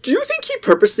bets. Do you think he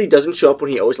purposely doesn't show up when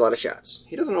he owes a lot of shots?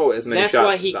 He doesn't owe as many shots as That's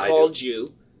why he called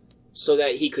you, so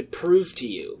that he could prove to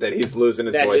you that he's losing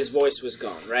his voice. That his voice was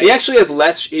gone, right? He actually has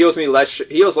less. He owes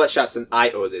less shots than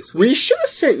I owe this week. We should have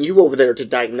sent you over there to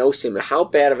diagnose him. How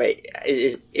bad of a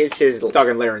is his? We're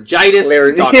talking laryngitis.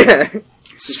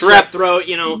 Strep throat.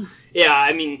 Yeah,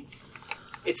 I mean,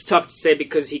 it's tough to say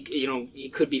because he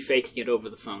could be faking it over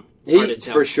the phone. It's hard to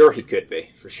tell. For sure, he could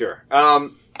be. For sure.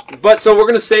 But so we're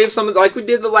going to save some of, like we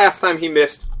did the last time he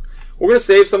missed. We're going to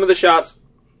save some of the shots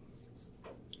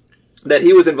that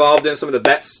he was involved in, some of the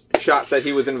bets shots that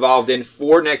he was involved in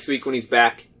for next week when he's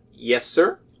back. Yes,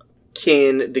 sir?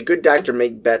 Can the good doctor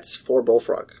make bets for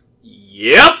Bullfrog?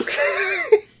 Yep!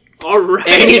 All right.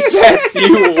 Any bets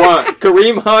you want.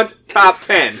 Kareem Hunt, top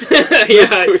 10.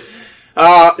 Yeah.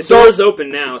 The door's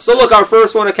open now. So look, our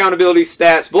first one, accountability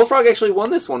stats. Bullfrog actually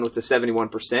won this one with the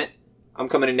 71%. I'm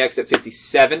coming in next at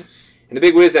 57. And the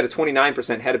Big Wiz at a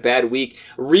 29% had a bad week.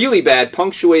 Really bad,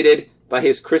 punctuated by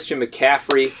his Christian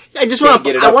McCaffrey.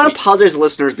 I want to apologize to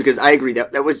listeners because I agree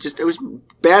that was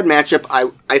bad matchup.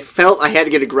 I felt I had to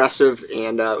get aggressive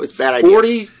and it was a bad idea.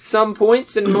 40 some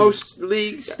points in most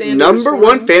league standards. Number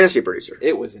one fantasy producer.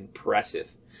 It was impressive.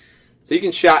 So you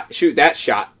can shoot that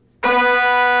shot.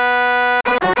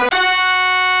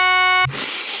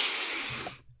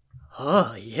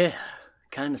 Oh yeah,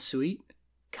 kind of sweet,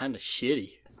 kind of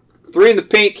shitty. 3 in the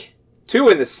pink, 2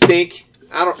 in the stink.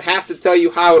 I don't have to tell you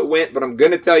how it went, but I'm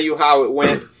going to tell you how it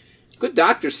went. Good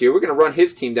doctor's here. We're going to run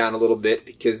his team down a little bit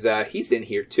because he's in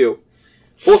here too.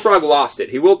 Bullfrog lost it.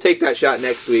 He will take that shot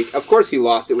next week. Of course he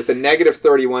lost it with a negative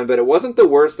 31, but it wasn't the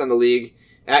worst on the league.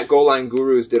 At Goal Line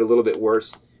Gurus did a little bit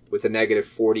worse with a negative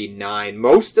 49.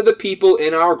 Most of the people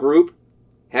in our group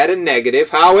had a negative.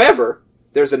 However,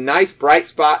 there's a nice bright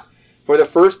spot. For the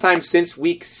first time since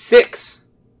week 6,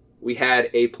 we had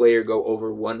a player go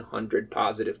over 100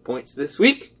 positive points this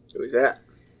week. Who was that?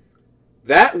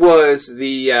 That was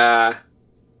the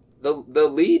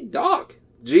lead dog.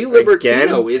 G.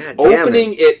 Libertino is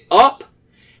opening it up.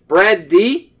 Brad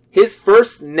D., his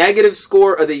first negative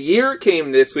score of the year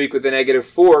came this week with a negative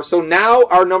 4. So now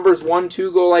our numbers 1,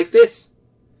 2 go like this.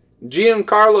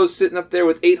 Giancarlo's sitting up there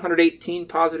with 818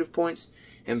 positive points.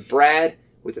 And Brad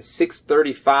with a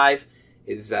 635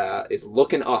 is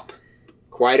looking up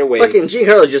quite a ways. Fucking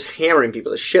Giancarlo's just hammering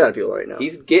people, the shit out of people right now.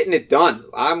 He's getting it done.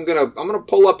 I'm gonna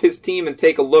pull up his team and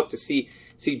take a look to see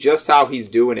just how he's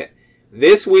doing it.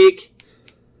 This week,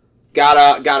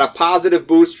 got a positive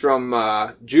boost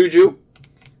from Juju.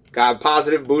 Got a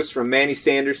positive boost from Manny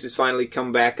Sanders, who's finally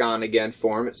come back on again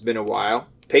for him. It's been a while.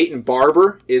 Peyton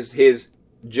Barber is his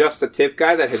just a tip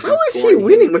guy that has been scoring. How is he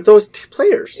winning with those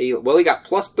players? He got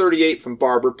plus 38 from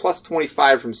Barber, plus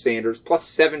 25 from Sanders, plus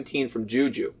 17 from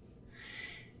Juju.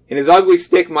 In his ugly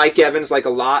stick, Mike Evans, like a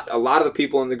lot of the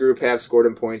people in the group have scored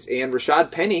him points. And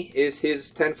Rashad Penny is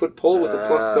his 10-foot pole with a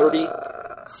plus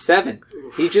 37.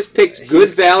 He just picked good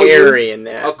value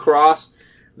across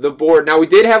the board. Now, we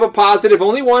did have a positive,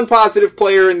 only one positive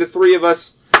player in the three of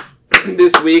us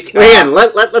this week. Man,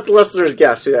 let the listeners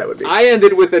guess who that would be. I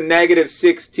ended with a negative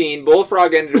 16.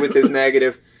 Bullfrog ended with his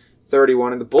negative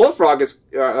 31. And the Bullfrog is,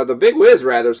 the Big Wiz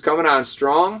rather, is coming on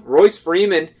strong. Royce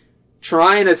Freeman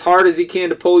trying as hard as he can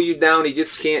to pull you down. He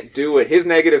just can't do it. His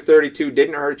negative 32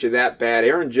 didn't hurt you that bad.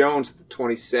 Aaron Jones, the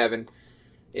 27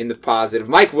 in the positive.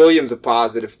 Mike Williams, a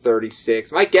positive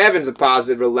 36. Mike Evans, a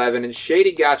positive 11. And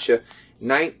Shady Gotcha,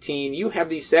 19. You have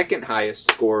the second highest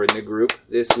score in the group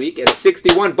this week at a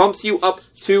 61. Bumps you up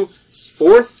to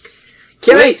fourth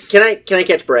place. Can I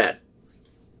catch Brad?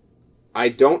 I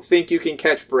don't think you can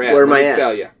catch Brad. Where am I at?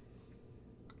 Tell you.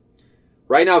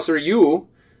 Right now, sir, you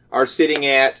are sitting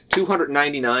at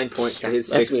 299 points to his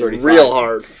 635. Real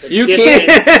hard. You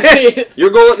can't. Your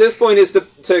goal at this point is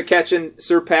to catch and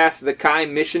surpass the Kai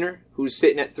Missioner, who's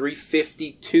sitting at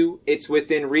 352. It's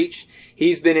within reach.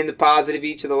 He's been in the positive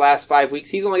each of the last 5 weeks.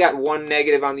 He's only got one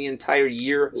negative on the entire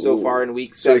year so far in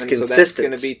week 7. So he's consistent. So that's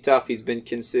going to be tough. He's been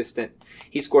consistent.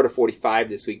 He scored a 45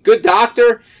 this week. Good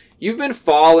doctor. You've been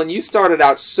falling. You started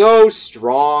out so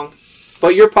strong.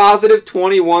 But your positive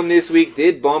 21 this week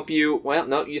did bump you. Well,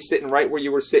 no, you're sitting right where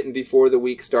you were sitting before the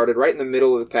week started, right in the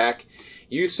middle of the pack.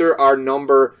 You, sir, are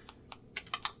number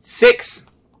 6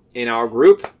 in our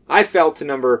group. I fell to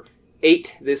number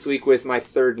 8 this week with my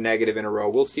third negative in a row.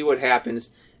 We'll see what happens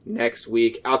next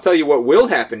week. I'll tell you what will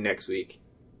happen next week.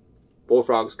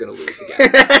 Bullfrog's going to lose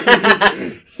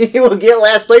again. He will get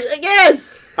last place again.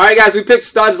 All right, guys, we picked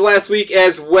studs last week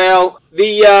as well.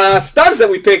 The studs that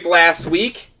we picked last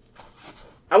week,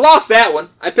 I lost that one.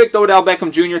 I picked Odell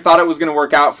Beckham Jr., thought it was going to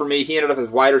work out for me. He ended up as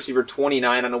wide receiver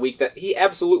 29 on a week that he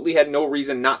absolutely had no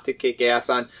reason not to kick ass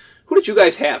on. Who did you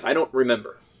guys have? I don't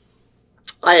remember.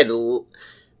 I had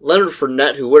Leonard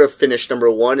Fournette, who would have finished number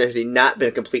 1 had he not been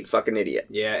a complete fucking idiot.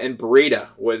 Yeah, and Breida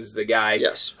was the guy.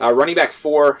 Yes. Running back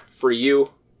 4 for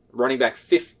you. Running back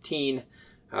 15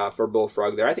 for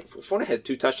Bullfrog there. I think Fournette had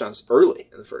 2 touchdowns early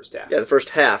in the first half. Yeah, the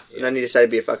first half. Yeah. And then he decided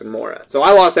to be a fucking moron. So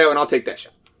I lost that one. I'll take that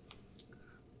shot.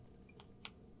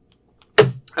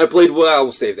 I played well.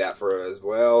 We'll save that for as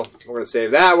well. We're going to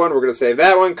save that one. We're going to save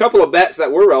that one. Couple of bets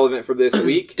that were relevant for this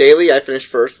week. Daily, I finished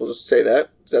first. We'll just say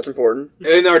that. So that's important.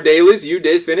 In our dailies, you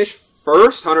did finish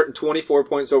first. 124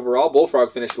 points overall.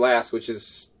 Bullfrog finished last, which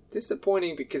is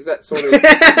disappointing because that's sort of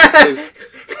his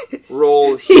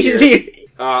role here.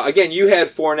 Again, you had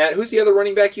Fournette. Who's the other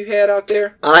running back you had out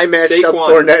there? I matched up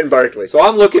Fournette and Barkley. So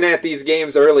I'm looking at these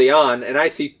games early on, and I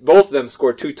see both of them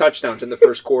score 2 touchdowns in the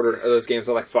first quarter of those games.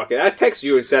 I'm like, fuck it. I texted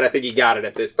you and said I think he got it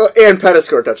at this point. And Pettis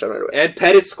scored a touchdown right away. And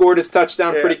Pettis scored his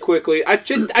touchdown pretty quickly. I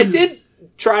did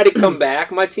try to come back.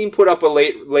 My team put up a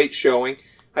late showing.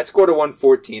 I scored a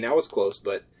 114. I was close,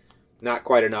 but not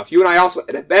quite enough. You and I also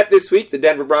had a bet this week, the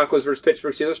Denver Broncos versus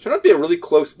Pittsburgh Steelers. Turned out to be a really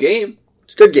close game.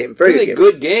 It's a good game. Very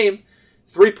good game.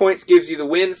 3 points gives you the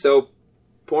win, so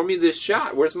pour me this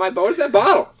shot. Where's that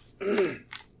bottle?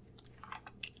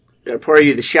 Gotta pour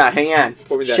you the shot. Hang on.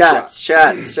 Pour me that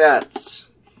Shots.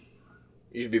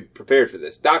 You should be prepared for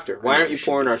this. Doctor, why aren't you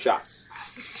pouring our shots?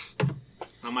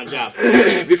 It's not my job.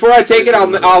 Before I take it,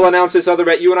 I'll announce this other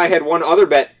bet. You and I had one other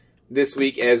bet this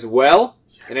week as well,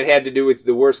 and it had to do with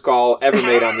the worst call ever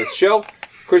made on this show.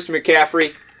 Christian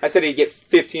McCaffrey I said he'd get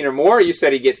 15 or more. You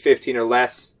said he'd get 15 or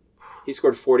less. He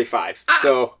scored 45.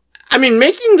 So, I mean,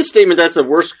 making the statement that's the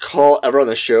worst call ever on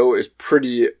the show is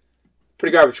pretty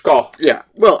garbage call. Yeah.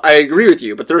 Well, I agree with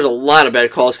you, but there's a lot of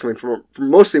bad calls coming from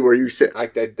mostly where you sit. I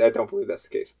don't believe that's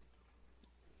the case.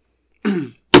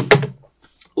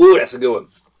 Ooh, that's a good one.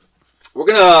 We're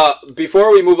going to,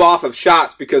 before we move off of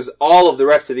shots, because all of the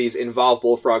rest of these involve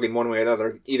Bullfrog in one way or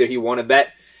another. Either he won a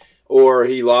bet or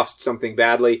he lost something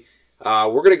badly.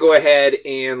 We're going to go ahead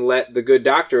and let the good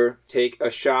doctor take a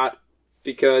shot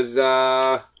because,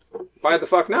 why the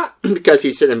fuck not? Because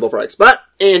he's sitting in Bullfrog's spot,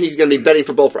 and he's going to be betting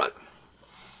for Bullfrog.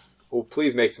 Oh,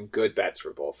 please make some good bets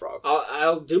for Bullfrog.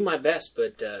 I'll do my best,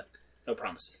 but no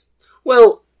promises.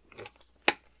 Well,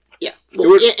 yeah.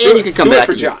 Well, you can come back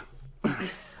for John.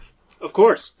 Of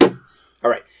course. All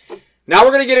right. Now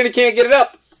we're going to get into Can't Get It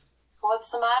Up.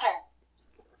 What's the matter?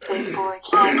 Big boy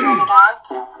can't get it up?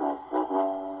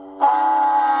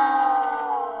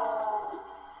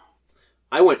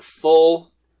 I went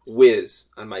full whiz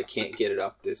on my Can't Get It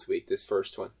Up this week, this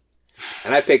first one.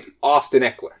 And I picked Austin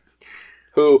Eckler,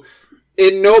 who,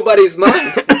 in nobody's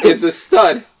mind, is a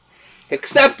stud.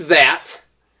 Except that,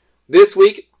 this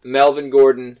week, Melvin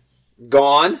Gordon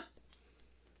gone.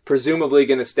 Presumably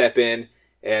going to step in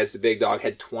as the big dog.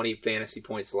 Had 20 fantasy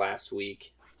points last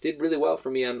week. Did really well for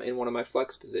me in one of my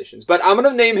flex positions. But I'm going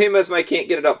to name him as my Can't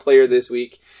Get It Up player this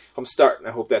week. I'm starting.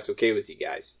 I hope that's okay with you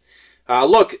guys.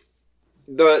 Look,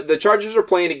 the Chargers are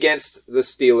playing against the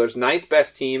Steelers. 9th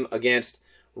best team against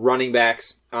running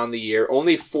backs on the year.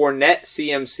 Only Fournette,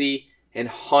 CMC, and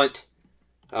Hunt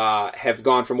have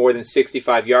gone for more than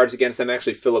 65 yards against them.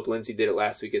 Actually, Phillip Lindsay did it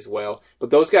last week as well.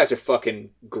 But those guys are fucking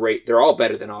great. They're all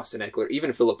better than Austin Eckler.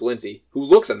 Even Phillip Lindsay, who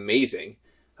looks amazing.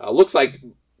 Looks like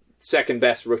second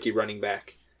best rookie running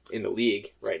back in the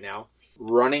league right now.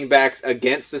 Running backs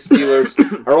against the Steelers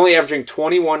are only averaging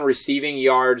 21 receiving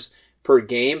yards per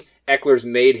game. Eckler's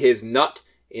made his nut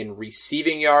in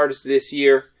receiving yards this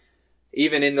year.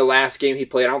 Even in the last game he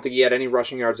played, I don't think he had any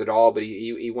rushing yards at all, but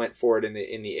he went for it in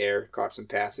the air, caught some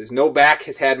passes. No back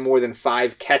has had more than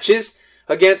 5 catches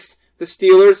against the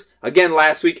Steelers. Again,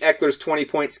 last week, Eckler's 20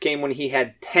 points came when he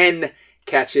had 10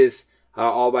 catches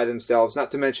all by themselves.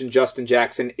 Not to mention Justin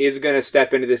Jackson is going to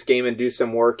step into this game and do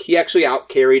some work. He actually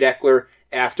out-carried Eckler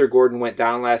after Gordon went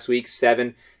down last week,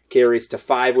 7 carries to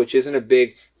 5, which isn't a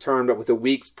big turn, but with a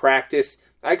week's practice,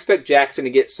 I expect Jackson to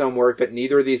get some work, but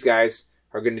neither of these guys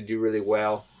are going to do really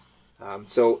well.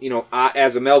 So,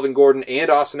 as a Melvin Gordon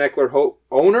and Austin Eckler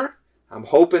owner, I'm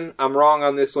hoping I'm wrong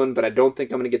on this one, but I don't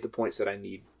think I'm going to get the points that I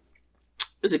need.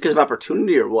 Is it because of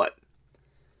opportunity or what?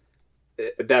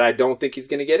 That I don't think he's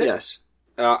going to get it? Yes.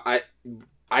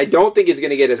 I don't think he's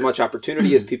going to get as much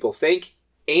opportunity as people think,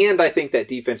 and I think that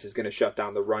defense is going to shut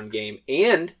down the run game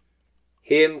and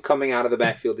him coming out of the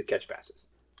backfield to catch passes.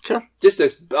 Sure. Just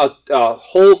a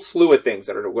whole slew of things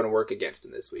that are going to work against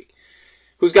him this week.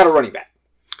 Who's got a running back?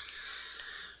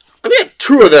 I've got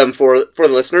 2 of them for the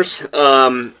listeners.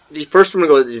 The first one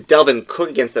is Delvin Cook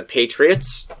against the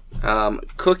Patriots.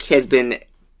 Cook has been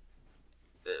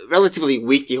relatively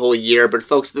weak the whole year, but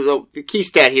folks, the key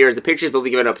stat here is the Patriots have only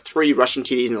given up 3 rushing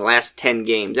TDs in the last 10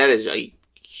 games. That is a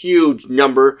huge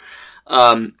number,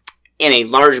 and a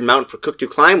large amount for Cook to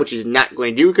climb, which he's not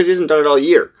going to do because he hasn't done it all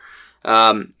year.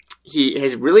 He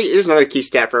has here's another key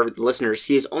stat for the listeners.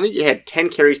 He has only had 10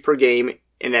 carries per game,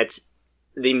 and that's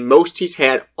the most he's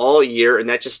had all year, and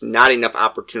that's just not enough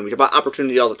opportunity. We talk about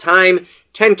opportunity all the time.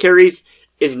 10 carries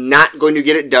is not going to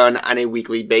get it done on a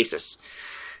weekly basis.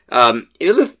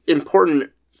 Another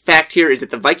important fact here is that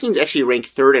the Vikings actually rank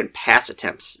 3rd in pass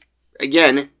attempts.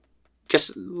 Again,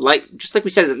 just like we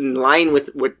said, in line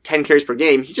with 10 carries per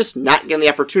game, he's just not getting the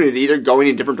opportunity. They're going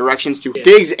in different directions to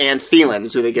Diggs and Thielen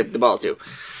is who they get the ball to.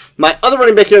 My other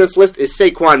running back here on this list is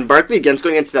Saquon Barkley going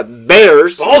against the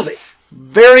Bears. Ballsy.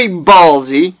 Very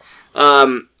ballsy.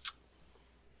 So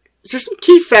there's some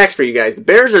key facts for you guys. The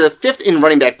Bears are the 5th in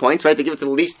running back points, right? They give it the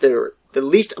 5th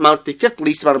least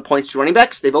amount of points to running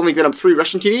backs. They've only given up 3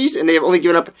 rushing TDs, and they've only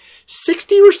given up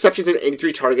 60 receptions and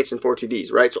 83 targets and 4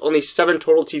 TDs, right? So only 7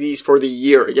 total TDs for the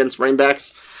year against running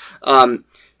backs.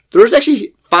 There's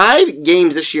actually 5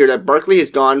 games this year that Barkley has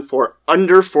gone for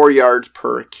under 4 yards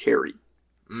per carry.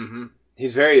 Mm-hmm.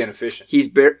 He's very inefficient.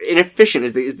 Inefficient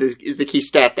is the key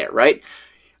stat there, right?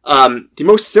 The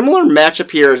most similar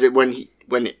matchup here is that when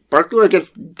Barkley went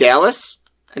against Dallas,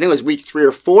 I think it was week 3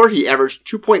 or 4, he averaged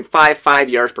 2.55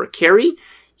 yards per carry.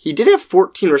 He did have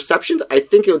 14 receptions. I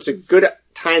think it's a good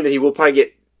time that he will probably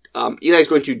get, Eli's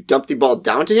going to dump the ball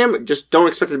down to him. Just don't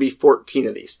expect it to be 14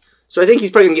 of these. So I think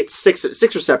he's probably going to get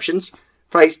 6 receptions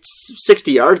probably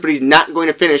 60 yards, but he's not going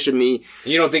to finish in the...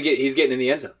 You don't think he's getting in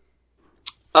the end zone?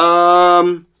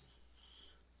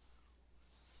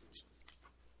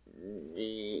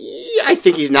 I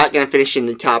think he's not going to finish in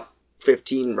the top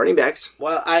 15 running backs.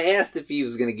 Well, I asked if he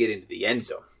was going to get into the end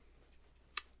zone.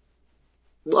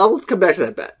 Well, let's come back to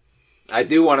that bet. I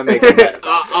do want to make a bet.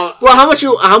 Well, how much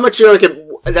you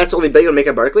that's the only bet you'll make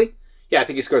on Barkley? Yeah, I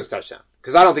think he scores a touchdown.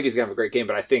 Because I don't think he's going to have a great game,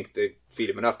 but I think they feed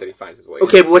him enough that he finds his way.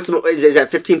 Okay, but is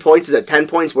that 15 points? Is that 10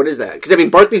 points? What is that? Because, I mean,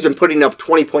 Barkley's been putting up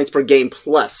 20 points per game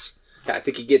plus. Yeah, I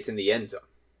think he gets in the end zone.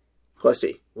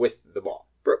 Pussy. With the ball.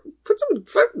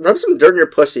 Rub some dirt in your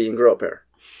pussy and grow up hair.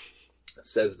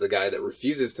 Says the guy that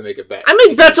refuses to make a bet. I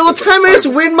make bets all the time. I just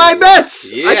win my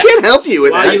bets. Yeah. I can't help you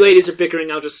with that. While you ladies are bickering,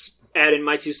 I'll just add in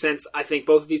my 2 cents. I think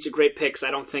both of these are great picks.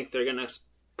 I don't think they're going to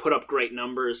put up great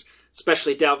numbers,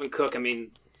 especially Dalvin Cook. I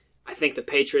mean, I think the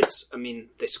Patriots,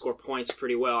 they score points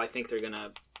pretty well. I think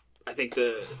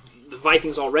the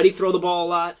Vikings already throw the ball a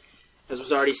lot, as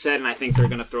was already said, and I think they're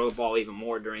going to throw the ball even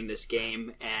more during this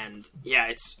game. And, yeah,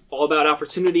 it's all about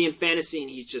opportunity in fantasy,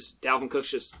 and Dalvin Cook's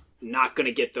just not going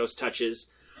to get those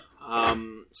touches.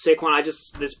 Saquon,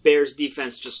 this Bears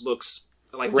defense just looks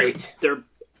like great. They're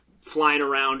flying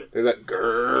around. They look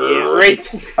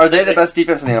great. Yeah. Are they the best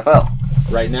defense in the NFL?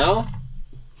 Right now?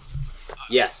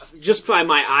 Yes. Just by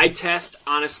my eye test,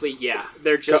 honestly, yeah.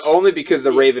 They're just... Only because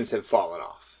the Ravens have fallen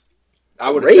off.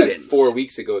 I would have said 4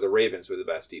 weeks ago the Ravens were the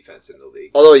best defense in the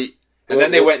league.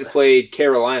 Then they went and played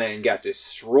Carolina and got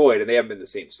destroyed, and they haven't been the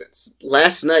same since.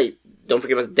 Last night, don't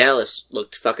forget about Dallas,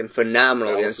 looked fucking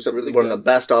phenomenal against one of the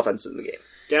best offenses in the game.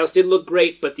 Dallas did look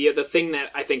great, but the thing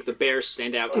that I think the Bears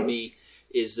stand out to me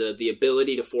is the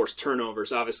ability to force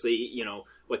turnovers. Obviously,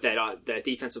 with that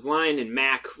defensive line and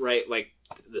Mack, right? Like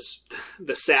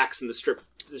the sacks and the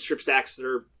strip sacks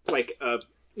are like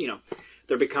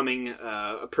they're becoming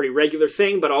a pretty regular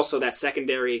thing. But also that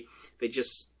secondary,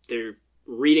 they're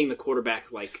reading the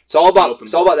quarterback like it's all about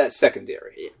that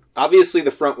secondary. Yeah. Obviously,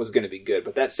 the front was going to be good,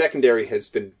 but that secondary has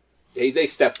been they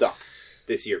stepped up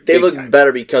this year. They look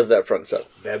better because of that front set.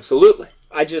 Absolutely.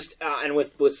 I just and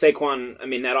with Saquon,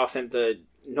 that offense,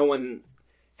 no one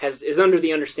is under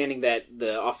the understanding that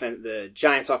the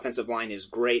Giants' offensive line is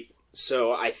great.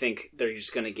 So I think they're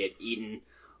just going to get eaten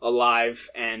alive,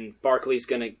 and Barkley's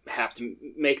going to have to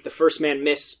make the first man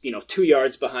miss, 2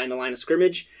 yards behind the line of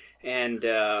scrimmage, and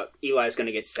Eli's going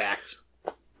to get sacked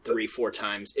 3-4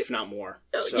 times, if not more.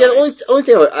 So yeah, the only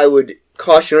thing I would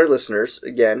caution our listeners,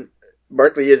 again,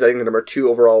 Barkley is, I think, the number 2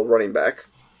 overall running back.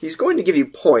 He's going to give you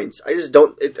points. I think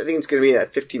it's going to be in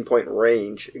that 15-point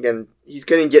range. Again, he's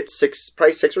going to get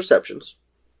probably 6 receptions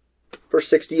for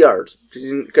 60 yards.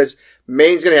 Because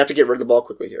Manning's going to have to get rid of the ball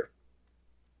quickly here.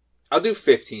 I'll do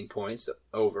 15 points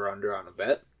over/under on a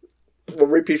bet. We'll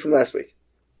repeat from last week.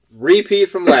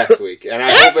 And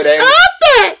I hope it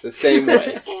ends the same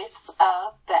way. It's a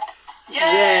bet.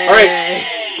 Yay! All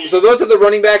right, so those are the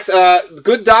running backs.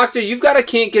 Good doctor, you've got a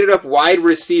can't get it up wide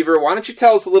receiver. Why don't you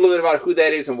tell us a little bit about who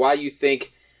that is and why you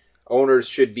think owners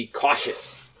should be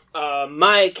cautious?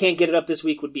 My can't get it up this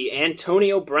week would be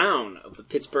Antonio Brown of the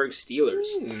Pittsburgh Steelers.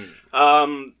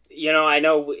 I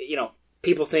know,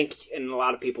 people think, and a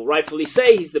lot of people rightfully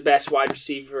say, he's the best wide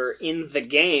receiver in the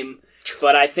game.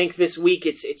 But I think this week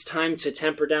it's time to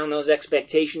temper down those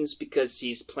expectations because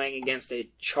he's playing against a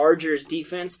Chargers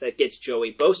defense that gets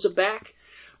Joey Bosa back.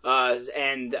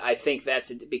 And I think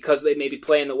that's because they maybe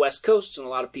play in the West Coast and a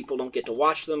lot of people don't get to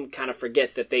watch them, kind of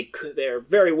forget that they're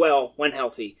very well, when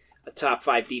healthy, a top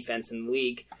 5 defense in the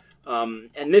league.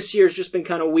 And this year's just been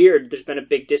kind of weird. There's been a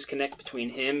big disconnect between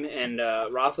him and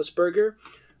Roethlisberger.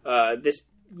 This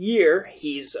year,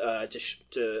 he's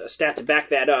to a stat to back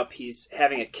that up, he's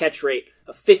having a catch rate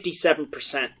of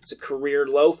 57%. It's a career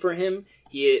low for him.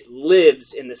 He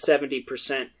lives in the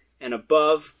 70% and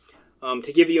above.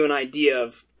 To give you an idea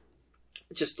of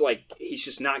just like he's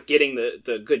just not getting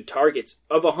the good targets.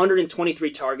 Of 123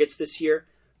 targets this year,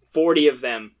 40 of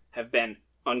them have been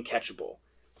uncatchable.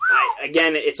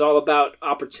 Again, it's all about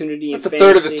opportunity. That's a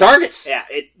third of his targets. Yeah,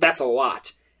 that's a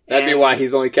lot. That'd be why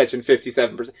he's only catching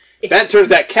 57%. That turns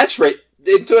that catch rate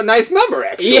into a nice number,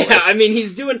 actually. Yeah,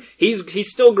 he's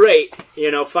still great,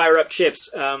 fire up chips.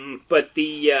 But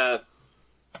he's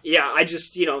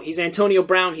Antonio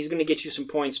Brown. He's going to get you some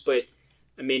points, but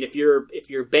if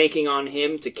you're banking on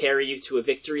him to carry you to a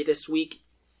victory this week,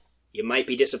 you might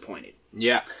be disappointed.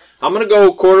 Yeah, I'm going to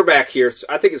go quarterback here.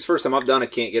 I think it's the first time I've done a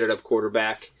can't get it up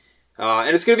quarterback, and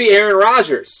it's going to be Aaron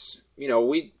Rodgers.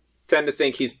 We tend to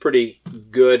think he's pretty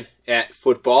good at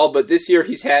football, but this year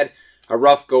he's had a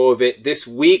rough go of it. This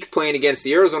week playing against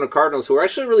the Arizona Cardinals, who are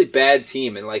actually a really bad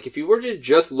team, and if you were to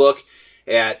just look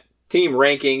at team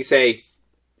rankings, hey,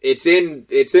 it's in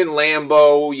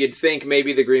Lambeau. You'd think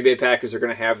maybe the Green Bay Packers are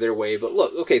going to have their way, but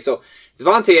look, okay, so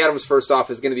Devontae Adams first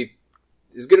off is going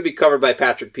to be covered by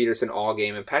Patrick Peterson all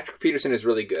game, and Patrick Peterson is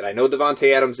really good. I know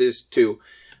Devontae Adams is too,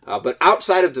 but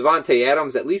outside of Devontae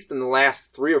Adams, at least in the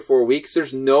last 3 or 4 weeks,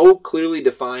 there's no clearly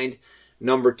defined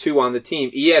number 2 on the team.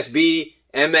 ESB,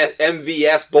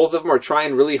 MVS, both of them are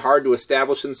trying really hard to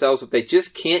establish themselves, but they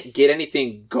just can't get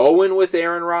anything going with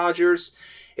Aaron Rodgers.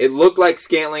 It looked like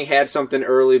Scantling had something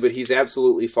early, but he's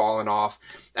absolutely fallen off.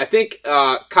 I think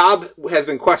Cobb has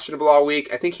been questionable all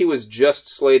week. I think he was just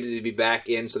slated to be back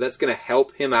in, so that's going to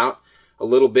help him out a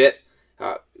little bit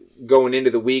going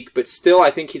into the week. But still, I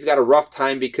think he's got a rough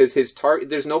time because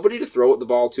there's nobody to throw the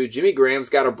ball to. Jimmy Graham's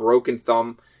got a broken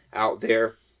thumb out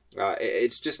there.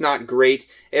 It's just not great.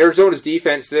 Arizona's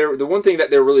defense, the one thing that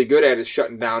they're really good at is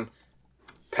shutting down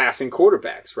passing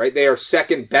quarterbacks, right? They are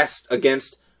second best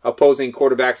against opposing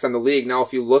quarterbacks on the league. Now,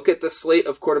 if you look at the slate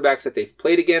of quarterbacks that they've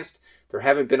played against, there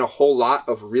haven't been a whole lot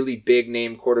of really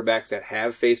big-name quarterbacks that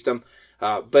have faced them.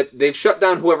 But they've shut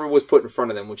down whoever was put in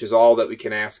front of them, which is all that we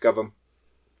can ask of them.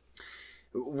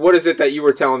 What is it that you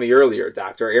were telling me earlier,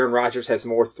 Doctor? Aaron Rodgers has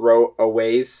more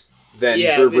throwaways than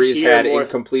Drew Brees had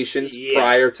incompletions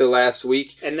prior to last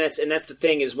week. And that's the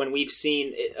thing is when we've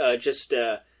seen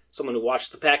someone who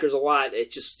watched the Packers a lot,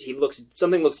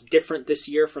 something looks different this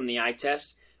year from the eye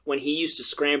test. When he used to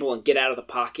scramble and get out of the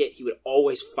pocket, he would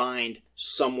always find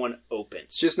someone open.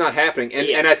 It's just not happening.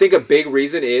 And I think a big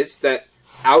reason is that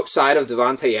outside of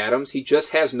Devontae Adams, he just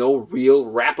has no real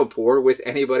rapport with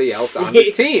anybody else on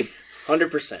the team.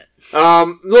 100%.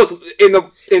 Look,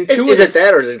 is it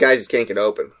that, or is this guy just can't get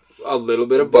open? A little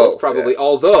bit of both, probably. Yeah.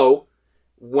 Although,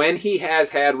 when he has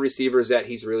had receivers that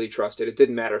he's really trusted, it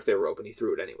didn't matter if they were open. He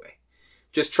threw it anyway.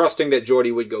 Just trusting that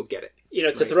Jordy would go get it.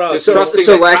 Throw out...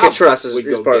 So lack of trust is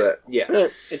part of that. Yeah.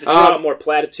 And to throw out more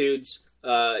platitudes,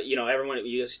 everyone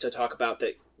used to talk about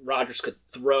that Rodgers could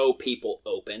throw people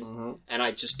open, and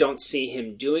I just don't see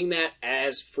him doing that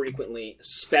as frequently,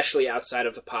 especially outside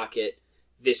of the pocket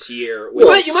this year.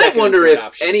 You might wonder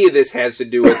if any of this has to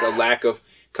do with a lack of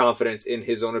confidence in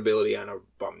his own ability on a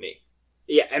bum knee.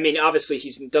 Yeah, I mean, obviously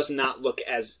he does not look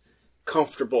as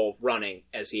comfortable running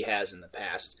as he has in the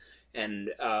past. And,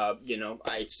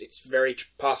 it's very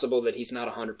possible that he's not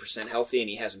 100% healthy, and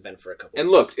he hasn't been for a couple of weeks. And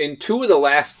look, in 2 of the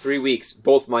last 3 weeks,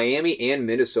 both Miami and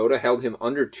Minnesota held him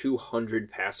under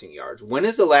 200 passing yards. When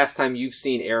is the last time you've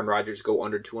seen Aaron Rodgers go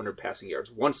under 200 passing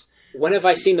yards? Once. When have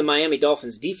I seen the Miami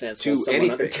Dolphins defense to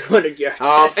someone under 200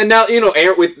 yards? And now,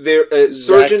 Aaron, with their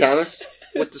surgeons,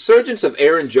 with the surgence of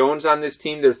Aaron Jones on this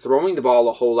team, they're throwing the ball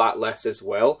a whole lot less as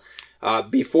well.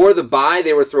 Before the bye,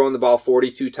 they were throwing the ball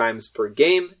 42 times per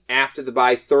game. After the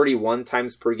bye, 31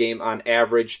 times per game on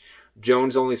average.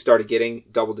 Jones only started getting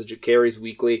double-digit carries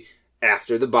weekly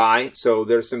after the bye, so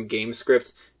there's some game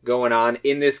script going on.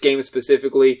 In this game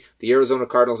specifically, the Arizona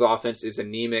Cardinals offense is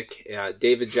anemic.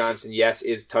 David Johnson, yes,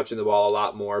 is touching the ball a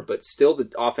lot more, but still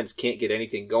the offense can't get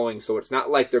anything going, so it's not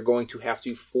like they're going to have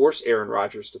to force Aaron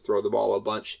Rodgers to throw the ball a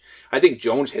bunch. I think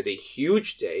Jones has a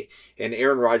huge day, and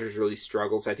Aaron Rodgers really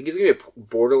struggles. I think he's going to be a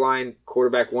borderline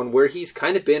quarterback one where he's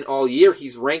kind of been all year.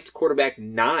 He's ranked quarterback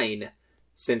 9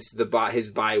 since his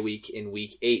bye week in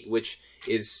week 8, which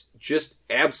is just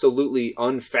absolutely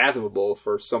unfathomable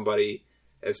for somebody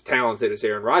as talented as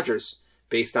Aaron Rodgers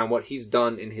based on what he's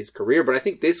done in his career. But I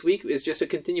think this week is just a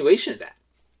continuation of that.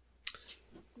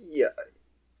 Yeah.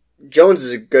 Jones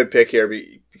is a good pick here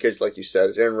because, like you said,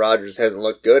 Aaron Rodgers hasn't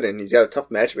looked good, and he's got a tough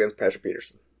matchup against Patrick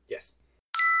Peterson. Yes.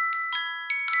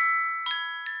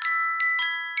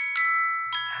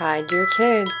 Hide your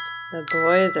kids. The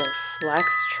boys are flex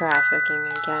trafficking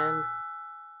again.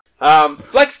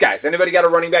 Flex guys. Anybody got a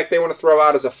running back they want to throw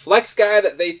out as a flex guy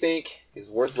that they think is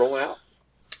worth rolling out?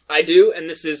 I do, and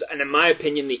this is, and in my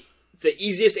opinion, the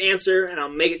easiest answer, and I'll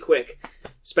make it quick.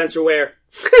 Spencer Ware.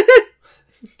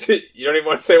 You don't even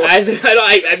want to say what?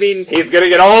 I mean... He's going to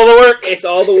get all the work. It's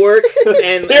all the work.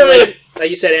 And like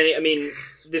you said,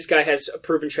 this guy has a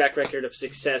proven track record of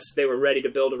success. They were ready to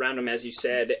build around him, as you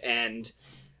said, and,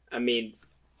 and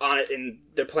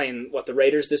they're playing, the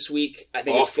Raiders this week. I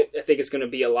think it's going to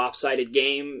be a lopsided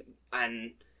game,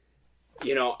 and,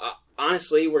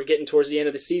 honestly, we're getting towards the end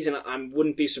of the season. I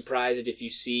wouldn't be surprised if you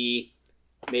see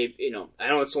maybe, I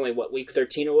know it's only, week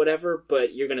 13 or whatever,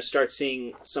 but you're going to start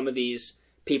seeing some of these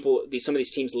people, some of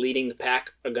these teams leading the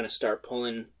pack are going to start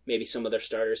pulling maybe some of their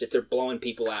starters. If they're blowing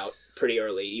people out pretty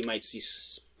early, you might see...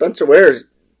 Spencer Ware's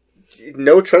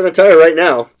no tread on the tire right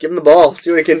now. Give him the ball.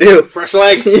 See what he can do. Fresh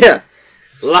legs. Yeah.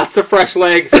 Lots of fresh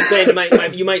legs.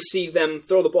 You might see them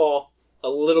throw the ball a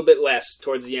little bit less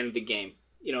towards the end of the game.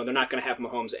 they're not going to have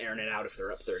Mahomes airing it out if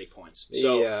they're up 30 points.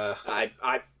 So Yeah.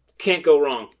 I can't go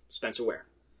wrong. Spencer Ware.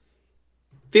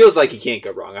 Feels like you can't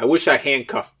go wrong. I wish I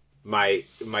handcuffed my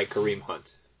Kareem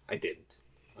Hunt. I didn't,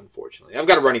 unfortunately. I've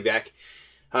got a running back.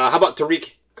 How about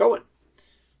Tariq Cohen?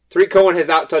 Tariq Cohen has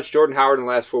outtouched Jordan Howard in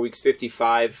the last 4 weeks,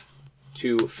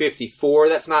 55-54.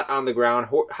 That's not on the ground.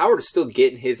 Howard is still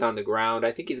getting his on the ground.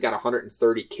 I think he's got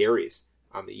 130 carries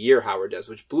on the year, Howard does,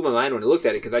 which blew my mind when I looked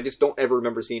at it because I just don't ever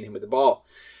remember seeing him with the ball.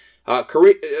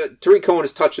 Tariq Cohen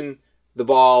is touching the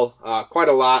ball quite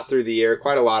a lot through the air,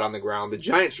 quite a lot on the ground. The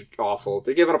Giants are awful.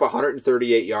 They're giving up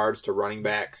 138 yards to running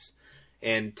backs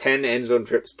and 10 end zone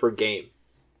trips per game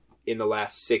in the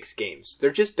last 6 games.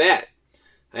 They're just bad.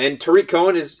 And Tariq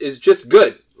Cohen is just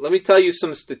good. Let me tell you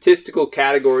some statistical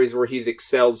categories where he's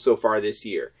excelled so far this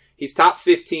year. He's top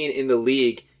 15 in the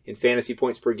league in fantasy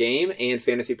points per game and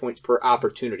fantasy points per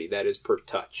opportunity, that is per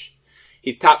touch.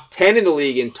 He's top 10 in the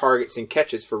league in targets and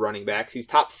catches for running backs. He's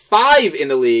top 5 in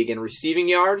the league in receiving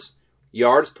yards,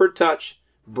 yards per touch,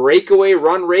 breakaway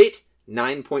run rate.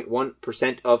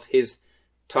 9.1% of his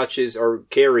touches or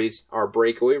carries are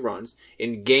breakaway runs.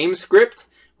 In game script,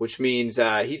 which means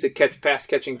he's a pass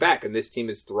catching back, and this team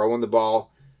is throwing the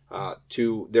ball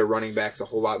to their running backs a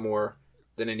whole lot more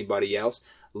than anybody else.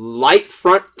 Light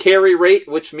front carry rate,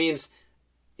 which means,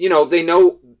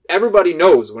 everybody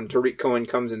knows when Tariq Cohen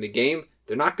comes in the game,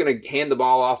 they're not going to hand the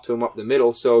ball off to him up the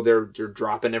middle, so they're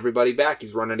dropping everybody back.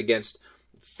 He's running against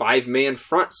 5-man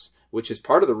fronts, which is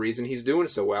part of the reason he's doing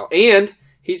so well. And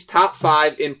he's top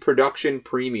 5 in production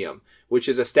premium, which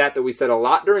is a stat that we said a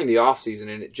lot during the offseason,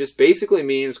 and it just basically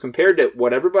means compared to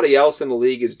what everybody else in the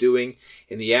league is doing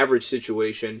in the average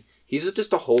situation, he's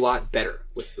just a whole lot better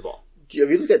with the ball. Have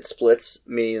you looked at splits,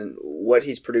 meaning what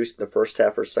he's produced in the first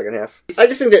half or second half? I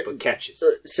just think that catches.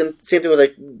 Same thing with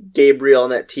like Gabriel on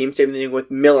that team. Same thing with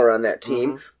Miller on that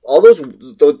team. Mm-hmm. All those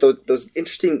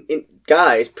interesting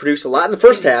guys produce a lot in the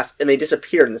first half, and they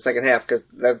disappear in the second half because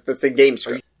that's the game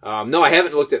script. No, I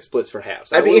haven't looked at splits for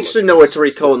halves. I'd be interested to know what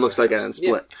Tariq Cohen looks like on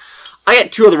split. Yeah. I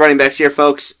got 2 other running backs here,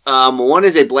 folks. One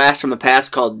is a blast from the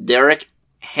past called Derrick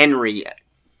Henry.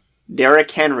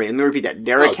 Let me repeat that.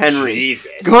 Derrick Henry.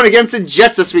 Jesus. Going against the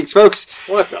Jets this week, folks.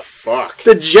 What the fuck?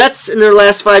 The Jets, in their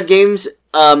last 5 games,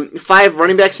 5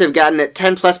 running backs have gotten at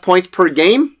 10-plus points per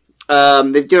game.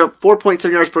 They've given up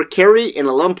 4.7 yards per carry and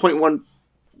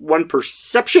 11.1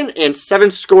 perception and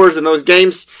 7 scores in those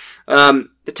games. The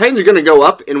Titans are going to go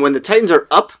up, and when the Titans are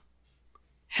up,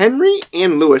 Henry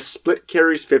and Lewis split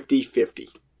carries 50-50.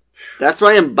 That's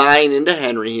why I'm buying into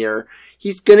Henry here.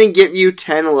 He's going to give you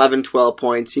 10, 11, 12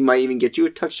 points. He might even get you a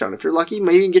touchdown. If you're lucky, he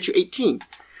might even get you 18.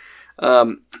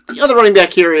 The other running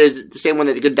back here is the same one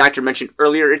that the good doctor mentioned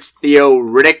earlier. It's Theo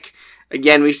Riddick.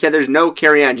 Again, we said there's no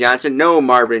Kerryon Johnson, no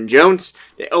Marvin Jones.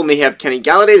 They only have Kenny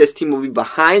Galladay. This team will be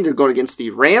behind. They're going against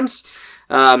the Rams.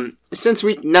 Since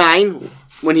week 9,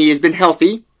 when he has been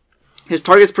healthy, his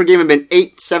targets per game have been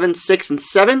 8, 7, 6, and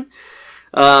 7.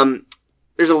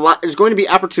 There's going to be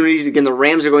opportunities. Again, the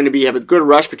Rams are going to have a good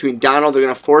rush between Donald. They're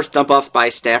going to force dump-offs by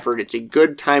Stafford. It's a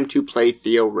good time to play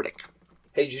Theo Riddick.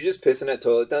 Hey, did you just piss in that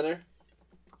toilet down there?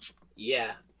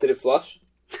 Yeah. Did it flush?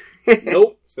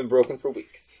 Nope. It's been broken for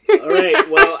weeks. All right.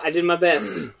 Well, I did my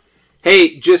best.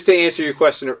 Hey, just to answer your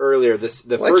question earlier,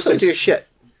 the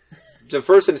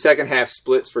first and second half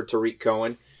splits for Tariq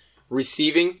Cohen.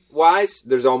 Receiving-wise,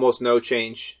 there's almost no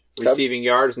change. Receiving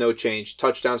yards, no change.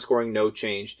 Touchdown scoring, no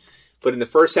change. But in the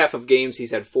first half of games, he's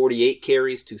had 48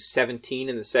 carries to 17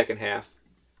 in the second half.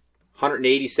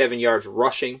 187 yards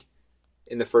rushing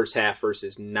in the first half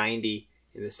versus 90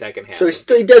 in the second half. So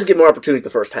he does get more opportunities in the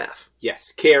first half.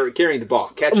 Yes, carrying the ball.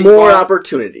 Catching more the ball,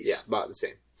 opportunities. Yeah, about the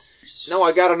same. No,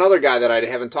 I got another guy that I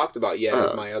haven't talked about yet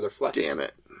as my other flex. Damn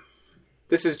it.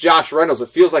 This is Josh Reynolds. It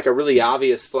feels like a really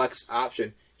obvious flex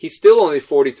option. He's still only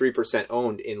 43%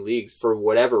 owned in leagues for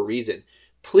whatever reason.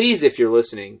 Please, if you're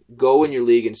listening, go in your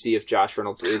league and see if Josh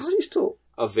Reynolds is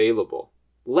available.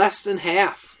 Less than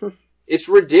half. It's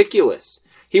ridiculous.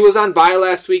 He was on bye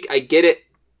last week. I get it.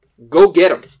 Go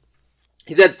get him.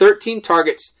 He's had 13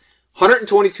 targets,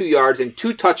 122 yards, and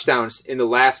 2 touchdowns in the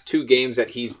last 2 games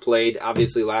that he's played.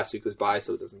 Obviously, last week was bye,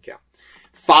 so it doesn't count.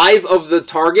 5 of the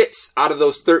targets out of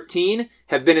those 13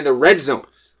 have been in the red zone.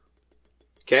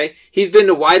 Okay? He's been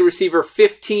to wide receiver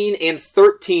 15 and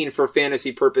 13 for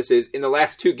fantasy purposes in the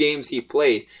last 2 games he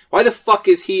played. Why the fuck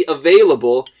is he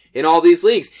available in all these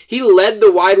leagues? He led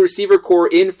the wide receiver core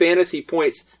in fantasy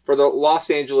points for the Los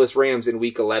Angeles Rams in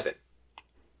week 11.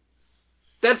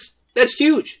 That's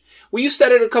huge. Well, you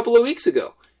said it a couple of weeks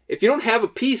ago. If you don't have a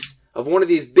piece of one of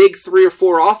these big 3 or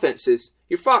 4 offenses,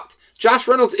 you're fucked. Josh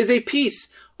Reynolds is a piece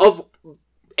of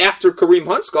after Kareem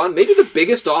Hunt's gone, maybe the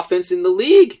biggest offense in the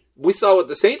league. We saw what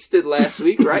the Saints did last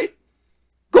week, right?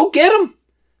 Go get him.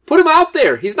 Put him out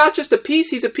there. He's not just a piece.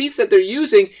 He's a piece that they're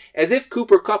using as if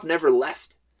Cooper Kupp never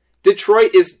left.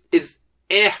 Detroit is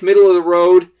middle of the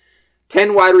road.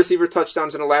 10 wide receiver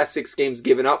touchdowns in the last 6 games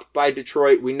given up by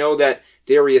Detroit. We know that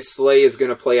Darius Slay is going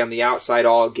to play on the outside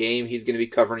all game. He's going to be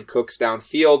covering Cooks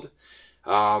downfield.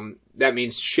 That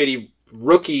means shitty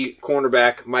rookie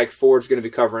cornerback Mike Ford's going to be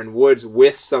covering Woods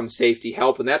with some safety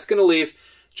help. And that's going to leave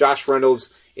Josh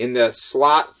Reynolds in the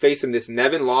slot facing this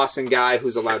Nevin Lawson guy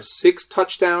who's allowed 6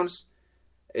 touchdowns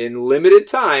in limited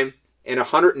time and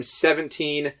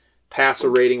 117 passer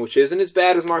rating, which isn't as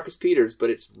bad as Marcus Peters, but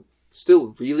it's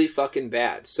still really fucking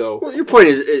bad. So, well, your point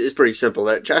is pretty simple.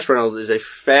 That Josh Reynolds is a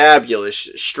fabulous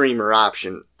streamer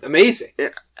option. Amazing.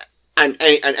 On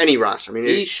any roster. I mean,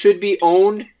 he should be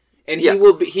owned, and you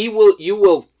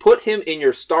will put him in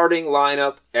your starting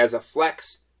lineup as a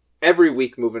flex every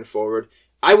week moving forward.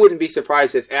 I wouldn't be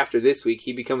surprised if after this week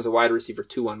he becomes a wide receiver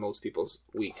 2 on most people's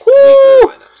weekly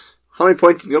lineups. How many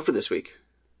points did he go for this week?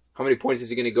 How many points is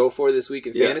he going to go for this week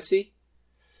in fantasy?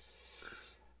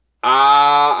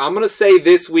 I'm going to say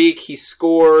this week he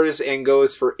scores and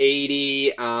goes for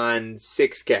 80 on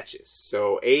 6 catches.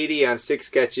 So 80 on 6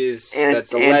 catches,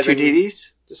 that's 11. And 2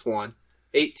 TDs? Just 1.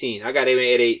 18. I got him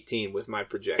at 18 with my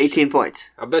projection. 18 points.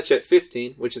 I'll bet you at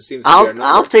 15, which seems to be our number.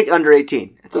 I'll take under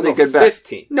 18. It's a good bet.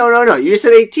 15. No. You just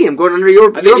said 18. I'm going under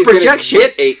your projection.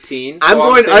 Get 18. I'm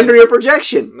going under your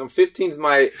projection. No, 15's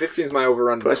my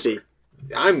overrun. Pussy.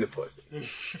 I'm the pussy.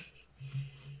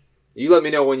 You let me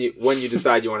know when you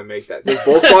decide you want to make that. Does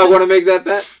Bullfrog want to make that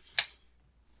bet?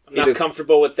 I'm not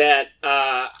comfortable with that.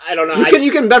 I don't know.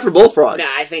 You can bet for Bullfrog. Nah,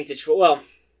 I think Detroit. Well,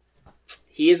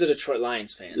 he is a Detroit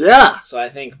Lions fan. Yeah. So I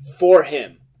think for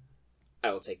him,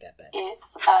 I will take that bet.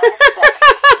 It's a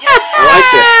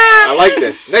I like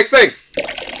this. Next thing.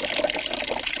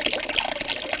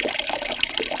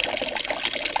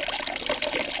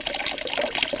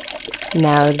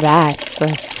 Now that's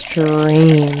a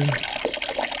stream.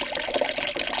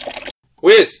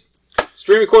 Wiz,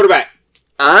 streaming quarterback.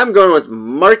 I'm going with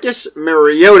Marcus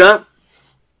Mariota.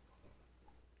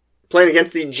 Playing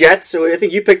against the Jets, so I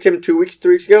think you picked him 3 weeks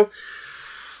ago.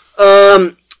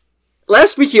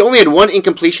 Last week he only had 1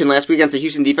 incompletion last week against the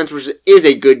Houston defense, which is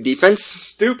a good defense.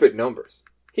 Stupid numbers.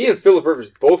 He and Phillip Rivers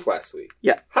both last week.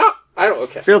 Yeah. How? I don't.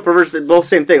 Okay. Phillip Rivers did both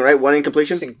same thing, right? 1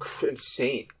 incompletion. It's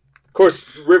insane. Of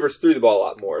course, Rivers threw the ball a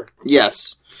lot more.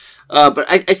 Yes. But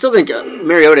I still think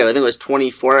Mariota, I think it was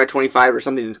 24 out of 25 or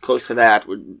something close to that.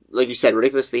 Like you said,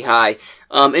 ridiculously high.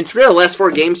 In 3 of the last 4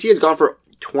 games, he has gone for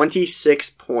 26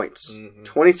 points. Mm-hmm.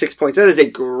 26 points. That is a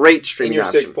great streaming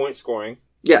option. In your 6-point scoring.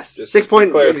 Yes. Just 6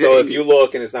 point. So if you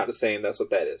look and it's not the same, that's what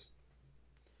that is.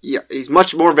 Yeah, he's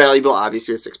much more valuable,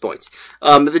 obviously, with 6 points.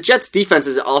 But the Jets' defense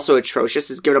is also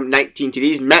atrocious. It's given up 19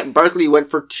 TDs. Matt Barkley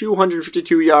went for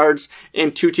 252 yards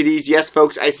and 2 TDs. Yes,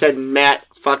 folks, I said Matt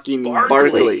fucking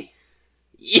Barkley.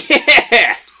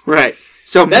 Yes! Right.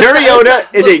 So Mariota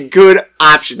is a good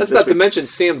option. That's not to mention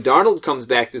Sam Darnold comes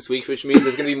back this week, which means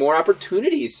there's going to be more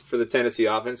opportunities for the Tennessee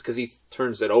offense because he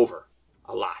turns it over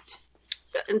a lot.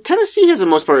 And Tennessee, has the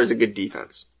most part, is a good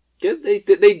defense. Yeah,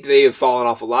 they have fallen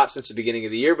off a lot since the beginning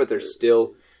of the year, but they're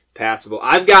still passable.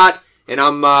 I've got, and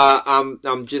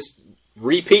I'm just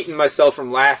repeating myself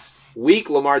from last week.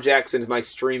 Lamar Jackson is my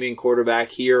streaming quarterback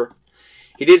here.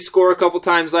 He did score a couple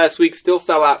times last week, still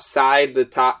fell outside the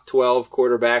top 12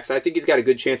 quarterbacks. I think he's got a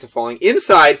good chance of falling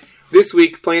inside this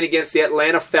week, playing against the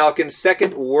Atlanta Falcons,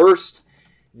 2nd worst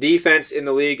defense in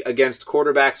the league against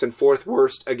quarterbacks and 4th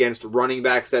worst against running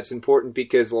backs. That's important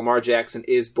because Lamar Jackson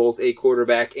is both a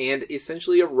quarterback and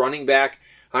essentially a running back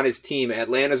on his team.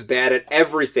 Atlanta's bad at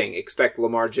everything. Expect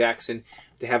Lamar Jackson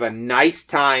to have a nice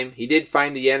time. He did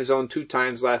find the end zone 2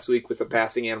 times last week with a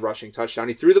passing and rushing touchdown.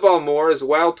 He threw the ball more as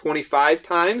well, 25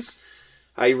 times.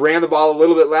 He ran the ball a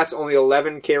little bit less, only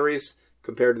 11 carries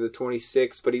compared to the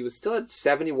 26, but he was still at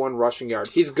 71 rushing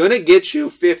yards. He's going to get you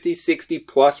 50, 60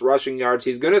 plus rushing yards.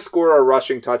 He's going to score a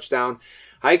rushing touchdown.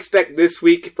 I expect this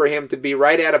week for him to be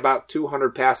right at about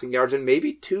 200 passing yards and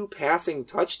maybe 2 passing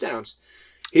touchdowns.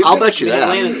 I'll bet you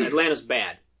that. Atlanta's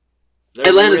bad.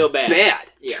 Atlanta's real bad.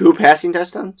 Yeah. 2 passing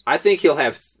touchdowns? I think he'll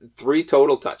have 3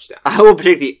 total touchdowns. I will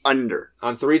take the under.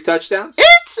 On 3 touchdowns?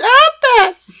 It's a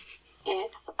bet!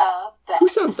 It's a bet. Who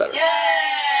sounds better? Yay!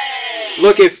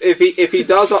 Look, if he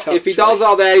does all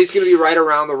that, he's going to be right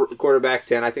around the quarterback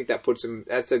 10. I think that puts him.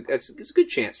 It's a good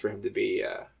chance for him to be.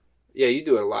 Yeah, you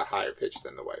do a lot higher pitch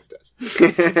than the wife does.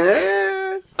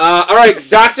 All right,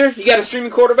 Doctor, you got a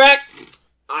streaming quarterback?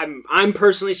 I'm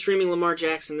personally streaming Lamar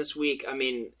Jackson this week. I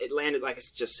mean, Atlanta, like I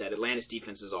just said, Atlanta's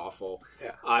defense is awful.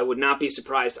 Yeah. I would not be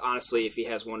surprised, honestly, if he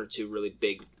has one or two really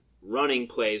big running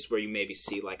plays where you maybe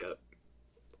see like a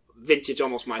vintage,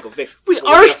 almost Michael Vick. We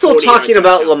are still talking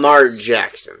about Lamar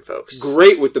Jackson, folks.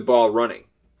 Great with the ball running.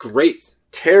 Great.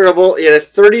 Terrible. He had a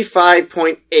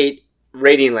 35.8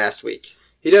 rating last week.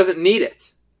 He doesn't need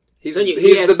it. He's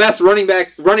has the best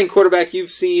running quarterback you've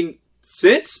seen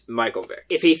since Michael Vick.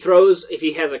 If he throws for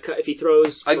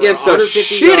against a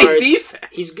 150 shitty yards, defense,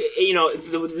 he's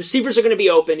the receivers are going to be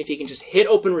open. If he can just hit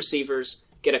open receivers,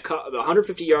 get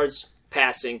 150 yards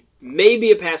passing,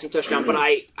 maybe a passing touchdown. But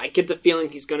I get the feeling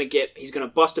he's going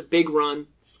to bust a big run,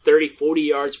 30, 40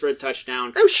 yards for a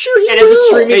touchdown. I'm sure he will. And as a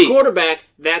streaming quarterback,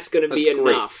 that's going to be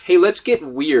enough. Hey, let's get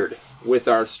weird with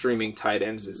our streaming tight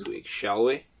ends this week, shall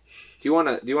we? Do you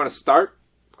want to start?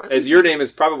 As your name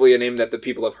is probably a name that the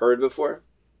people have heard before.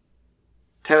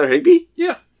 Tyler Higbee?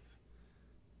 Yeah.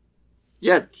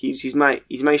 Yeah, he's my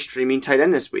streaming tight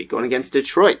end this week, going against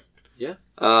Detroit. Yeah.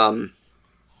 Well,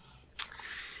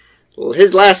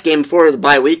 his last game before the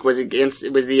bye week was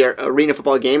the arena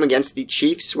football game against the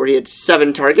Chiefs, where he had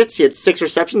 7 targets, he had 6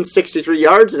 receptions, 63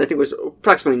 yards, and I think it was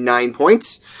approximately 9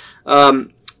 points.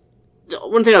 One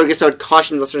thing I would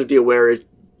caution listeners to be aware is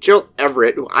Gerald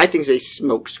Everett, who I think is a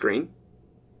smokescreen.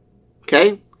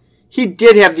 Okay, he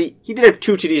did have 2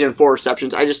 TDs and 4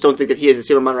 receptions. I just don't think that he has the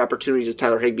same amount of opportunities as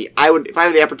Tyler Higbee. If I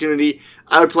had the opportunity,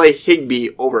 I would play Higbee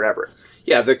over Everett.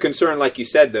 Yeah, the concern, like you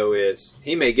said, though, is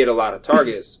he may get a lot of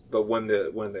targets, but when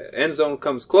the end zone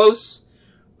comes close,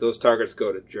 those targets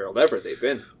go to Gerald Everett. They've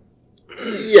been.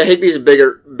 Yeah, Higbee's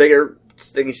bigger. I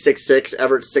think he's 6'6",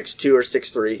 Everett's 6'2" or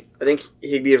 6'3". I think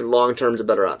Higbee long term is a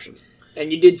better option.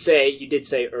 And you did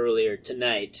say earlier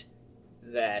tonight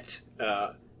that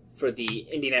for the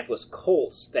Indianapolis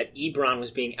Colts that Ebron was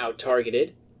being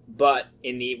out-targeted, but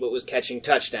in what was catching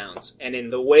touchdowns. And in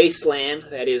the wasteland,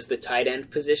 that is the tight end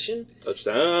position,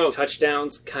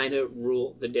 touchdowns kind of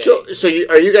rule the day. So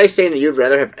are you guys saying that you'd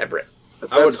rather have Everett?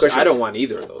 I don't want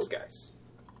either of those guys.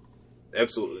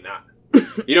 Absolutely not.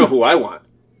 You know who I want?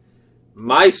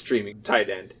 My streaming tight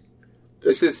end. I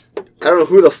don't know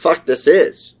who the fuck this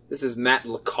is. This is Matt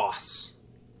LaCosse.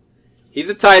 He's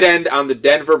a tight end on the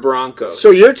Denver Broncos.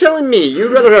 So you're telling me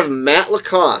you'd rather have Matt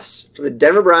LaCosse for the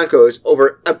Denver Broncos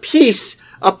over a piece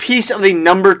of the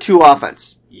number 2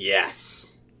 offense?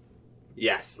 Yes.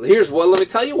 Let me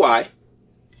tell you why.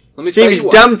 Seems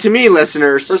dumb to me,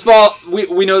 listeners. First of all,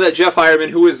 we know that Jeff Hireman,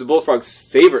 who is the Bullfrogs'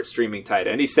 favorite streaming tight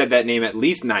end, he said that name at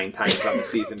least 9 times on the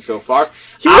season so far.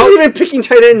 He wasn't even picking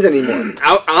tight ends anymore.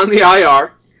 Out on the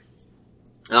IR.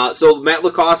 So Matt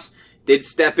LaCosse did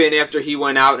step in after he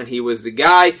went out, and he was the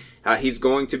guy. He's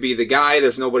going to be the guy.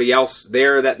 There's nobody else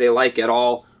there that they like at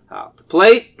all to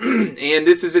play. And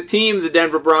this is a team, the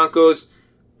Denver Broncos,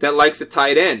 that likes a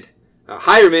tight end.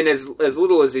 Hireman, as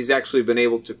little as he's actually been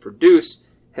able to produce,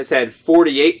 has had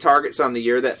 48 targets on the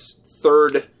year. That's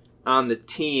 3rd on the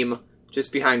team,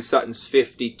 just behind Sutton's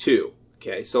 52.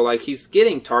 Okay, so he's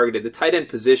getting targeted. The tight end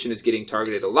position is getting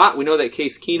targeted a lot. We know that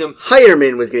Case Keenum...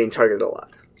 Hireman was getting targeted a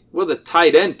lot. Well, the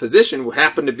tight end position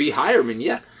happened to be Hireman,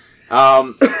 yeah.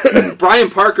 Brian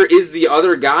Parker is the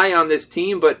other guy on this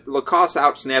team, but LaCosse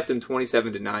outsnapped him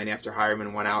 27-9 after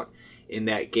Hireman went out in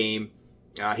that game.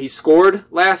 He scored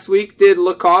last week, did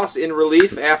LaCosse, in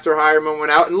relief after Hireman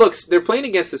went out. And look, they're playing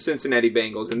against the Cincinnati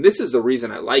Bengals, and this is the reason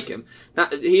I like him. Now,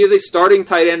 he is a starting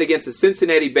tight end against the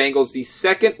Cincinnati Bengals, the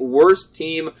 2nd worst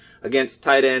team against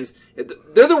tight ends.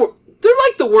 They're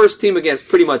like the worst team against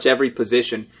pretty much every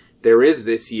position there is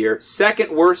this year.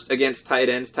 2nd worst against tight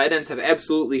ends. Tight ends have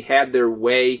absolutely had their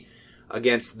way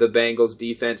against the Bengals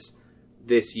defense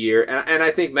this year. And I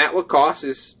think Matt LaCosse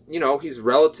is, he's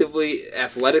relatively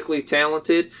athletically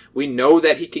talented. We know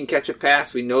that he can catch a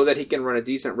pass. We know that he can run a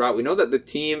decent route. We know that the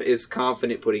team is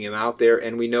confident putting him out there.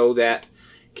 And we know that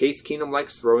Case Keenum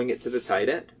likes throwing it to the tight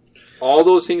end. All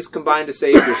those things combined to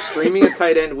say if you're streaming a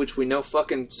tight end, which we know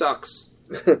fucking sucks...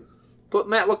 But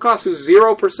Matt LaCosse, who's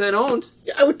 0% owned.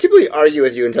 I would typically argue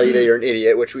with you and tell you that you're an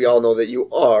idiot, which we all know that you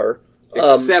are.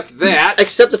 Except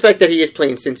the fact that he is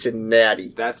playing Cincinnati.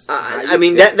 That's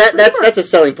that's a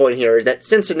selling point here, is that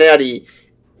Cincinnati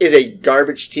is a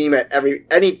garbage team at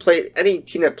any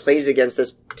team that plays against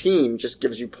this team just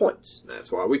gives you points.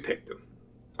 That's why we picked them.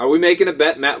 Are we making a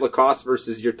bet, Matt LaCosse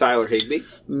versus your Tyler Higbee?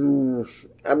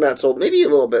 I'm not sold. Maybe a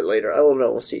little bit later. I don't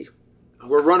know. We'll see.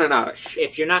 We're running out of shit.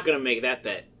 If you're not going to make that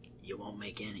bet, you won't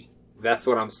make any. That's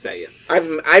what I'm saying.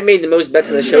 I've made the most bets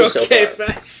in the show so far.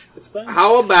 Fine. That's fine.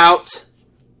 How about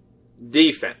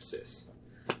defenses?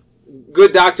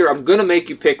 good doctor, I'm going to make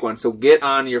you pick one, so get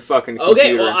on your fucking computer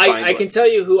Okay, well, and find I one. can tell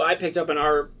you who I picked up in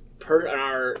our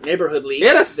neighborhood league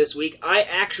this week. I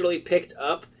actually picked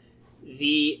up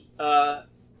the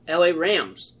LA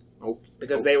Rams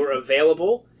because they were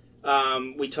available.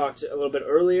 We talked a little bit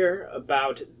earlier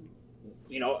about,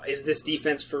 is this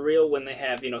defense for real when they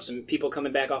have, some people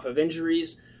coming back off of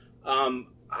injuries?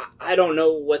 I don't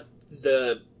know what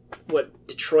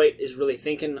Detroit is really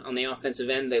thinking on the offensive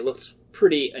end. They looked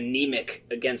pretty anemic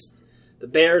against the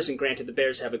Bears, and granted, the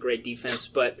Bears have a great defense,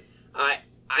 but I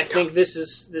think this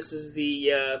is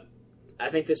the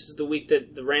week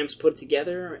that the Rams put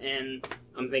together, and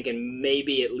I'm thinking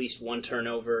maybe at least one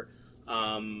turnover.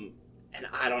 And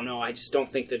I don't know. I just don't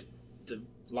think that the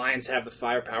Lions have the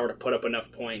firepower to put up enough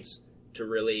points to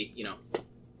really,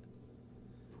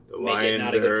 the make Lions it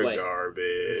not a good are play.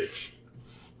 garbage.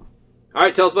 All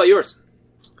right, tell us about yours.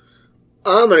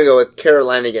 I'm going to go with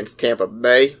Carolina against Tampa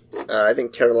Bay. I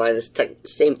think Carolina's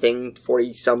same thing,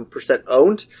 40-some%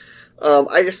 owned.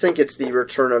 I just think it's the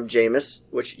return of Jameis,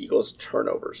 which equals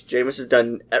turnovers. Jameis has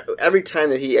done, every time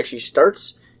that he actually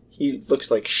starts, he looks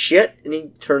like shit, and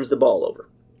he turns the ball over.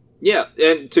 Yeah,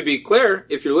 and to be clear,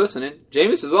 if you're listening,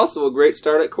 Jameis is also a great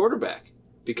start at quarterback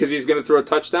because he's going to throw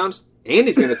touchdowns and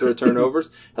he's going to throw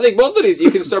turnovers. I think both of these, you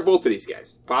can start both of these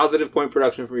guys. Positive point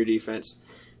production from your defense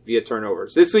via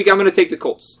turnovers. This week, I'm going to take the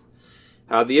Colts.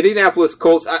 The Indianapolis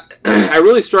Colts, I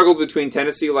really struggled between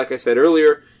Tennessee, like I said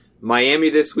earlier,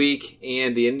 Miami this week,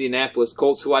 and the Indianapolis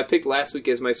Colts, who I picked last week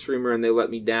as my streamer, and they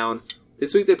let me down.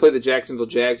 This week, they play the Jacksonville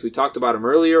Jags. We talked about them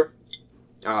earlier.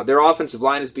 Their offensive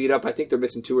line is beat up. I think they're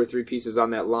missing 2 or 3 pieces on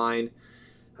that line.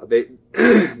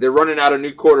 They're running out a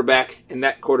new quarterback, and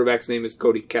that quarterback's name is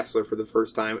Cody Kessler for the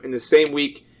first time. In the same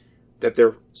week that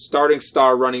their starting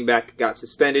star running back got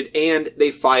suspended, and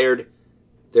they fired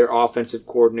their offensive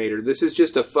coordinator. This is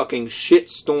just a fucking shit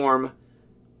storm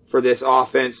for this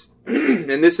offense,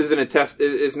 and this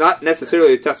is not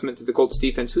necessarily a testament to the Colts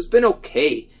defense, who's been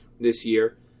okay this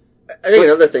year. I think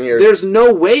another thing here, there's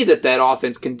no way that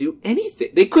offense can do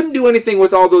anything. They couldn't do anything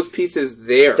with all those pieces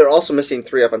there. they're also missing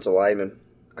 3 offensive linemen.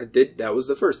 That was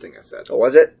the first thing I said. Oh,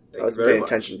 was it? Thank I wasn't you very paying much.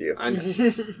 attention to you. I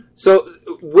know. So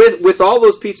with all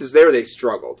those pieces there, they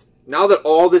struggled. Now that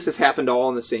all this has happened all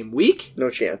in the same week, No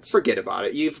chance. forget about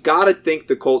it. You've got to think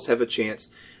the Colts have a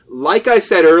chance. Like I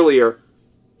said earlier,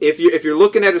 if you're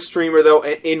looking at a streamer though,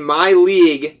 in my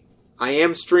league, I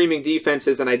am streaming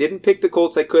defenses, and I didn't pick the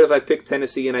Colts. I could have. I picked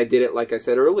Tennessee, and I did it, like I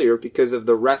said earlier, because of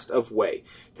the rest of way.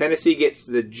 Tennessee gets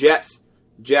the Jets,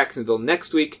 Jacksonville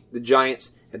next week, the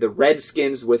Giants, and the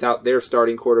Redskins without their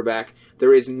starting quarterback.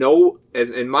 There is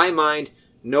in my mind,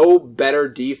 no better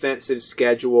defensive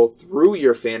schedule through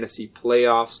your fantasy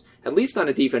playoffs, at least on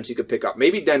a defense you could pick up.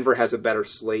 Maybe Denver has a better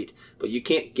slate, but you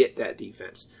can't get that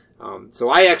defense. So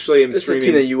I actually am This streaming. is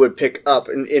a team that you would pick up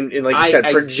and like you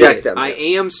said, project them. I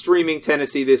am streaming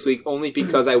Tennessee this week only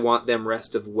because I want them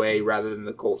rest of way rather than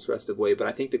the Colts rest of way, but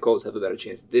I think the Colts have a better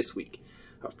chance this week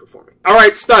of performing. All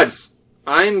right, studs.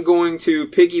 I'm going to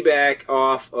piggyback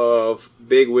off of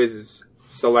Big Wiz's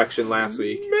selection last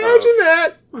week. Imagine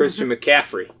that. Christian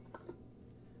McCaffrey.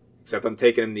 Except I'm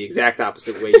taking him the exact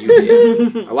opposite way you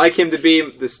did. I like him to be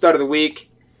the stud of the week.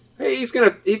 Hey, he's gonna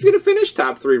finish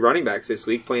top 3 running backs this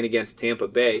week playing against Tampa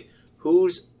Bay,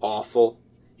 who's awful.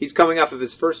 He's coming off of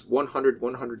his first 100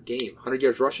 game. 100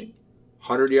 yards rushing,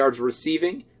 100 yards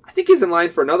receiving. I think he's in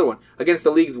line for another one against the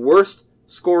league's worst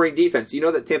scoring defense. You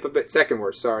know that Tampa Bay, second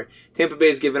worst, sorry. Tampa Bay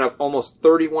has given up almost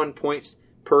 31 points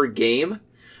per game.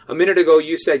 A minute ago,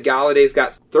 you said Galladay's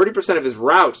got 30% of his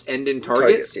routes end in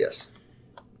targets. Yes.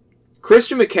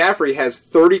 Christian McCaffrey has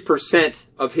 30%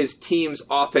 of his team's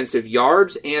offensive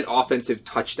yards and offensive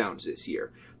touchdowns this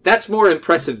year. That's more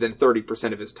impressive than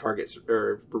 30% of his targets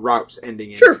or routes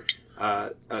ending in. Sure.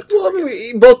 Targets. Well, I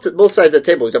mean, both sides of the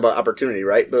table, we talk about opportunity,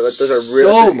 right? But those are real.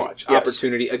 So much Yes.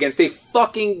 opportunity against a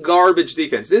fucking garbage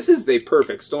defense. This is the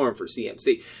perfect storm for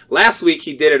CMC. Last week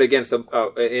he did it against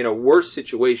in a worse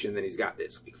situation than he's got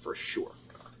this week for sure.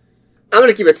 I'm going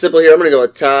to keep it simple here. I'm going to go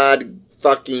with Todd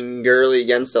fucking Gurley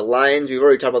against the Lions. We've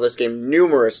already talked about this game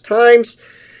numerous times.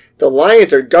 The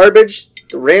Lions are garbage.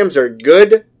 The Rams are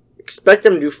good. Expect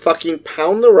them to fucking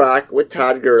pound the rock with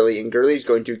Todd Gurley, and Gurley's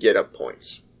going to get up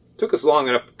points. Took us long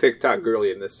enough to pick Todd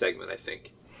Gurley in this segment, I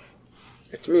think.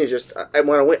 To me, it's just, I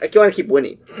want to win. I want to keep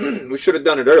winning. We should have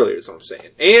done it earlier, is what I'm saying.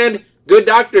 And, good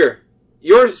doctor,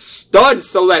 your stud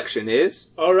selection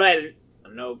is... All right.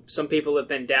 I know some people have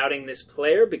been doubting this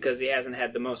player because he hasn't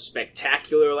had the most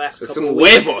spectacular last couple some of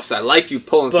weeks. huevos. I like you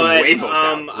pulling some huevos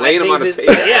out. Laying them on a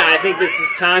table. Yeah, I think this is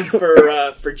time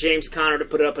for James Conner to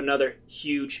put up another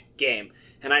huge game.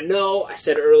 And I know I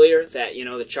said earlier that,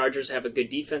 the Chargers have a good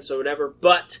defense or whatever,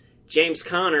 but James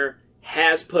Conner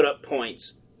has put up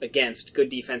points against good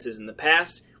defenses in the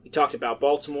past. We talked about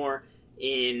Baltimore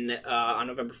on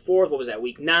November 4th. What was that,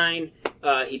 week 9?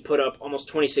 He put up almost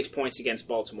 26 points against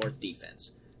Baltimore's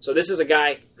defense. So this is a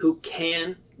guy who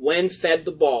can, when fed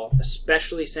the ball,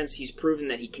 especially since he's proven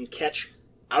that he can catch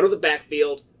out of the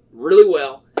backfield really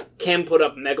well, can put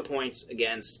up mega points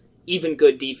against even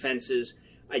good defenses.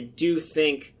 I do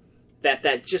think that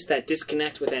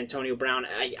disconnect with Antonio Brown,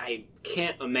 I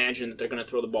can't imagine that they're going to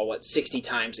throw the ball, 60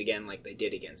 times again like they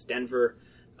did against Denver.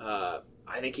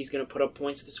 I think he's going to put up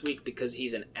points this week because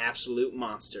he's an absolute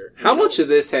monster. How much of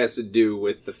this has to do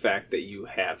with the fact that you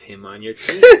have him on your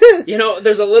team?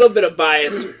 There's a little bit of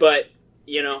bias, but,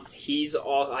 he's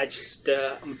all...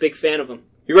 I'm a big fan of him.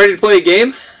 You ready to play a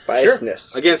game?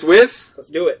 Biasness. Sure. Against Wiz? Let's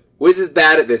do it. Wiz is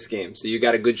bad at this game, so you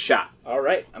got a good shot. All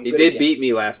right. He did beat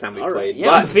me last time we played.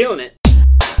 Yeah, I'm feeling it.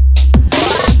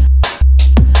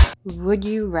 Would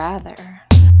you rather?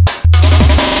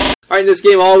 All right, in this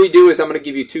game, all we do is I'm going to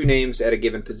give you 2 names at a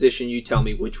given position. You tell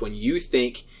me which one you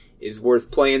think is worth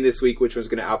playing this week, which one's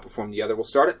going to outperform the other. We'll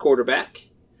start at quarterback.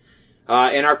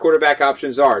 And our quarterback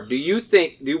options are, would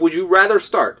you rather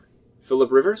start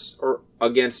Phillip Rivers or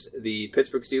against the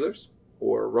Pittsburgh Steelers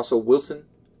or Russell Wilson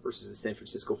versus the San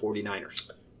Francisco 49ers?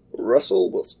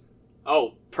 Russell Wilson.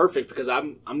 Oh, perfect, because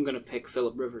I'm going to pick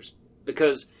Phillip Rivers.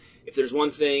 Because if there's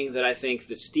one thing that I think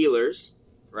the Steelers,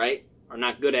 right, are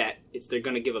not good at, it's they're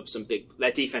going to give up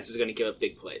that defense is going to give up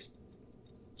big plays.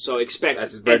 So expect...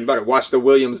 That's his bread and butter. Watch the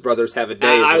Williams brothers have a day.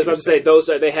 I was about to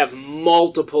say, they have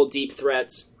multiple deep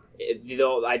threats.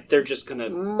 They're just going to...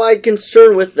 My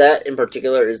concern with that in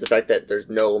particular is the fact that there's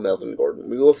no Melvin Gordon.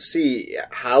 We will see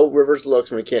how Rivers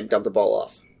looks when he can't dump the ball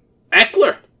off.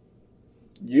 Eckler!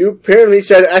 You apparently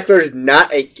said Eckler's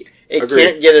not can't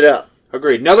get it up.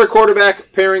 Agreed. Another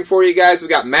quarterback pairing for you guys. We've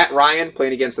got Matt Ryan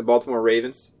playing against the Baltimore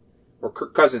Ravens, or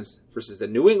Kirk Cousins versus the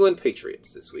New England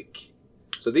Patriots this week.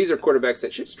 So these are quarterbacks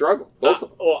that should struggle. Both of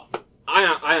them. Well,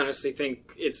 I honestly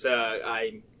think it's...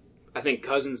 I think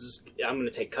Cousins I'm going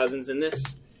to take Cousins in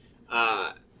this.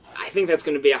 I think that's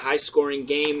going to be a high-scoring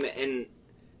game, and,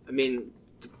 the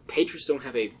Patriots don't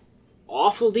have a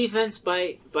awful defense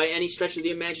by any stretch of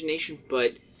the imagination,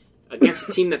 but against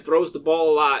a team that throws the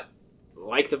ball a lot,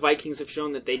 like the Vikings have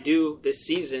shown that they do this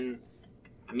season,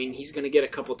 he's going to get a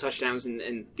couple touchdowns, and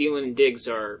Thielen and Diggs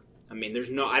are... I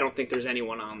don't think there's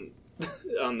anyone on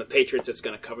the Patriots that's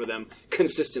going to cover them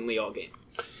consistently all game.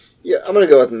 Yeah, I'm going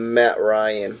to go with Matt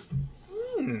Ryan.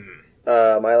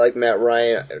 I like Matt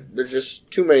Ryan. There's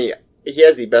just too many. He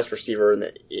has the best receiver in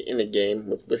the game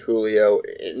with Julio,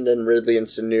 and then Ridley and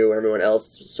Sanu and everyone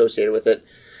else associated with it.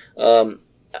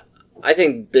 I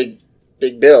think Big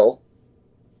Bill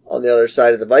on the other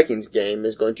side of the Vikings game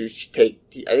is going to take.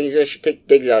 I think he's going to take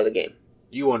Diggs out of the game.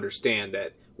 You understand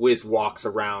that Wiz walks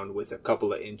around with a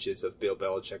couple of inches of Bill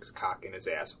Belichick's cock in his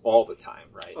ass all the time,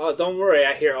 right? Oh, don't worry.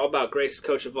 I hear all about greatest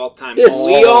coach of all time. Yes.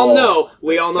 We all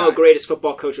know greatest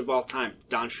football coach of all time,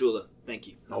 Don Shula. Thank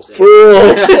you. What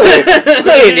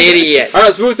an idiot. All right,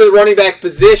 let's move to the running back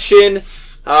position.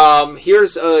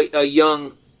 Here's a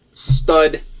young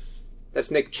stud.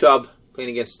 That's Nick Chubb playing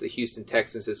against the Houston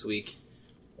Texans this week.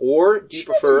 Or do you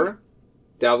prefer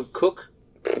Dalvin Cook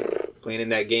playing in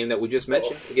that game that we just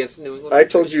mentioned against the New England I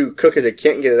told you Cook is a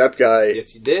can't get it up guy.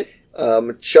 Yes, you did.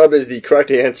 Chubb is the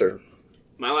correct answer.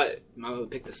 Am I allowed to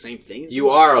pick the same thing? You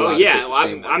are allowed to pick the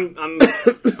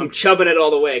same I'm chubbing it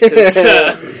all the way. Cause,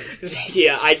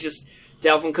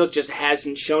 Dalvin Cook just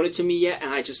hasn't shown it to me yet,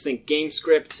 and I just think game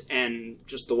script and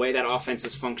just the way that offense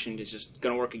has functioned is just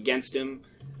going to work against him.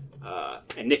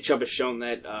 And Nick Chubb has shown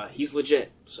that he's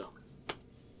legit. So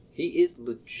he is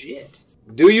legit.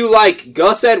 Do you like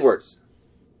Gus Edwards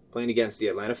playing against the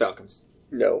Atlanta Falcons?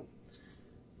 No.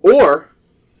 Or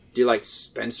do you like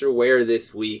Spencer Ware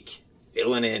this week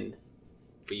filling in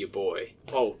for your boy?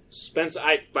 Oh, Spencer!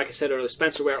 Like I said earlier,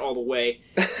 Spencer Ware all the way.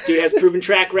 Dude has proven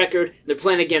track record. They're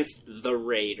playing against the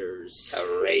Raiders.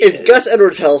 Is Gus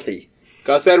Edwards healthy?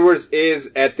 Gus Edwards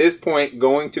is, at this point,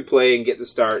 going to play and get the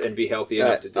start and be healthy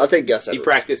enough to do it. I'll take Gus Edwards. He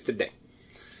practiced today.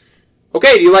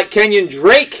 Okay, do you like Kenyon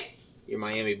Drake? Your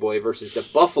Miami boy versus the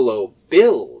Buffalo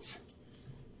Bills.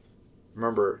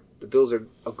 Remember, the Bills are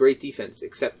a great defense,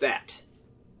 except that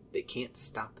they can't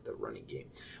stop the running game.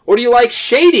 Or do you like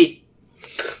Shady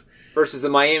versus the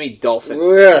Miami Dolphins?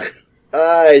 Ugh.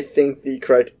 I think the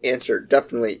correct answer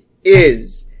definitely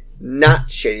is not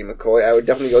Shady McCoy. I would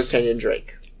definitely go with Kenyon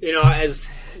Drake. As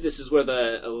this is where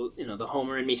the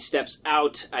homer in me steps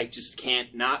out, I just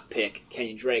can't not pick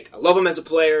Kenyon Drake. I love him as a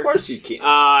player. Of course you can.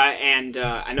 And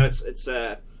I know it's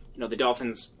the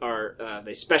Dolphins are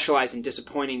they specialize in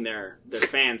disappointing their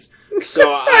fans. So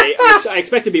I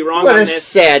expect to be wrong What on a this.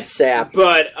 sad sap.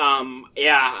 But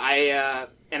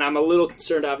and I'm a little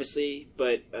concerned, obviously,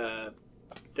 but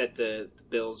that the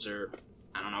Bills are,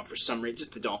 I don't know, for some reason,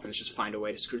 just the Dolphins just find a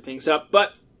way to screw things up.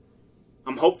 But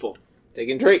I'm hopeful.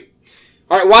 Taking Drake.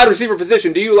 All right, wide receiver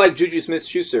position. Do you like Juju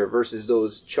Smith-Schuster versus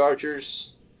those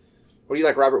Chargers? Or do you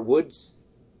like Robert Woods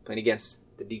playing against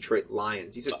the Detroit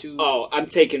Lions? These are two. Oh, I'm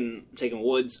taking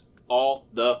Woods all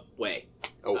the way.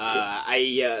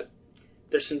 Okay.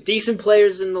 There's some decent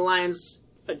players in the Lions'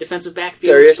 defensive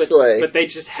backfield, Darius Slay. but they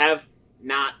just have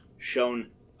not shown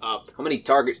up How many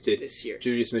targets did this year.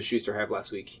 Juju Smith-Schuster have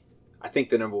last week? I think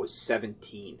the number was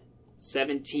 17.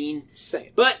 17,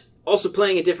 Same. but also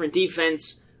playing a different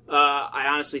defense. I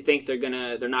honestly think they're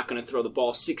not gonna throw the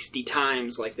ball 60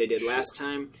 times like they did last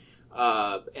time.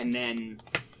 And then,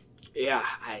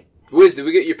 Wiz, did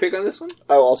we get your pick on this one?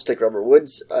 I will also take Robert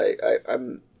Woods.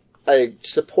 I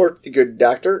support the good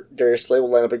doctor. Darius Slay will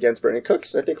line up against Brandon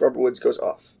Cooks. I think Robert Woods goes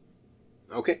off.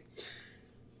 Okay.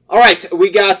 All right, we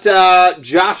got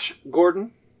Josh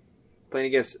Gordon playing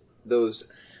against those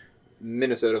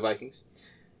Minnesota Vikings.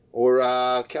 Or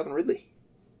Calvin Ridley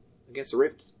against the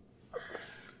Ravens.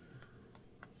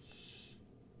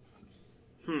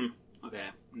 Okay,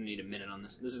 I need a minute on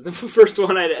this. This is the first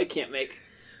one I can't make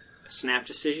a snap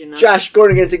decision on. Josh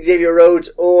Gordon against Xavier Rhodes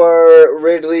or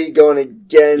Ridley going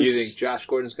against... You think Josh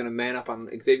Gordon's going to man up on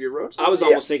Xavier Rhodes? I was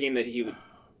almost thinking that he would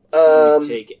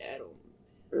take Edelman.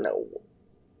 No.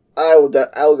 I will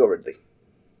go Ridley.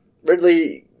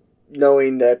 Ridley,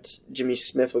 knowing that Jimmy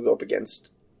Smith will go up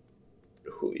against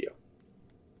Julio.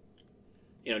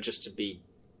 Just to be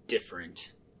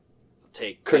different. I'll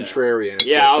take Contrarian.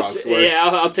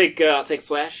 I'll take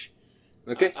Flash.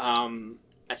 Okay.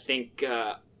 I think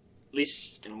at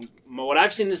least in what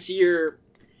I've seen this year,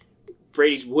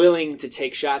 Brady's willing to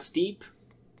take shots deep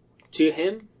to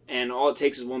him, and all it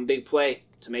takes is one big play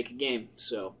to make a game.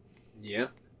 So Yeah.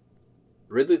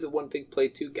 Ridley's a one big play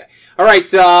too guy. All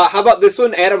right, how about this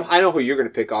one, Adam? I know who you're going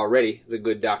to pick already. The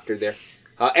good doctor there,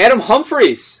 Adam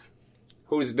Humphries,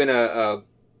 who's been a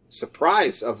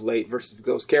surprise of late versus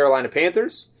those Carolina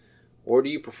Panthers, or do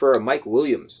you prefer a Mike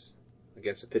Williams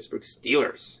against the Pittsburgh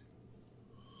Steelers?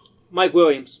 Mike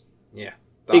Williams, Yeah,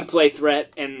 big play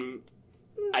threat, and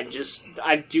I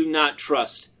do not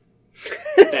trust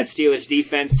that Steelers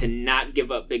defense to not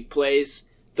give up big plays.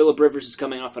 Phillip Rivers is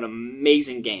coming off an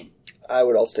amazing game. I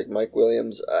would also take Mike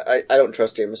Williams. I don't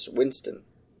trust Jameis Winston.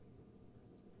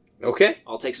 Okay,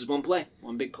 All it takes is one play,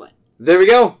 one big play. there we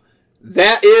go.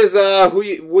 That is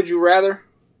would you rather?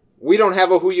 We don't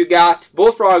have a who you got.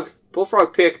 Bullfrog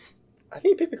picked. I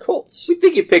think he picked the Colts. We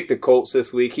think he picked the Colts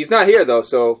this week. He's not here though,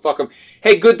 so fuck him.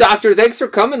 Hey, good doctor, thanks for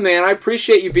coming, man. I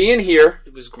appreciate you being here.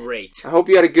 It was great. I hope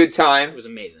you had a good time. It was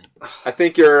amazing. I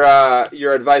think your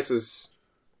advice was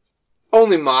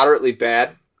only moderately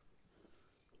bad.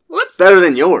 Well, that's better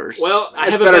than yours. Well, I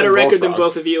That's have a better better than record than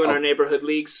Bullfrogs both of you in of- our neighborhood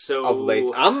leagues. So Of late,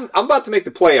 I'm about to make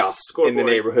the playoffs in the Scoreboard.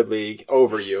 neighborhood league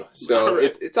over you, so All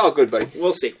right. it's all good, buddy.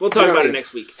 We'll see. We'll talk about it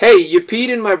next week. Hey, you peed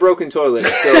in my broken toilet,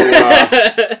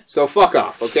 so fuck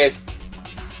off, okay?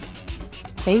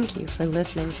 Thank you for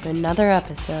listening to another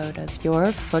episode of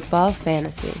Your Football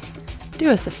Fantasy. Do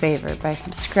us a favor by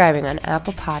subscribing on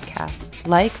Apple Podcasts,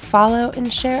 like, follow,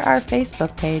 and share our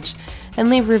Facebook page, and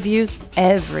leave reviews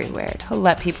everywhere to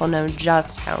let people know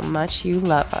just how much you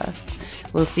love us.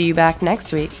 We'll see you back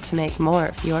next week to make more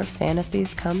of your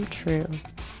fantasies come true.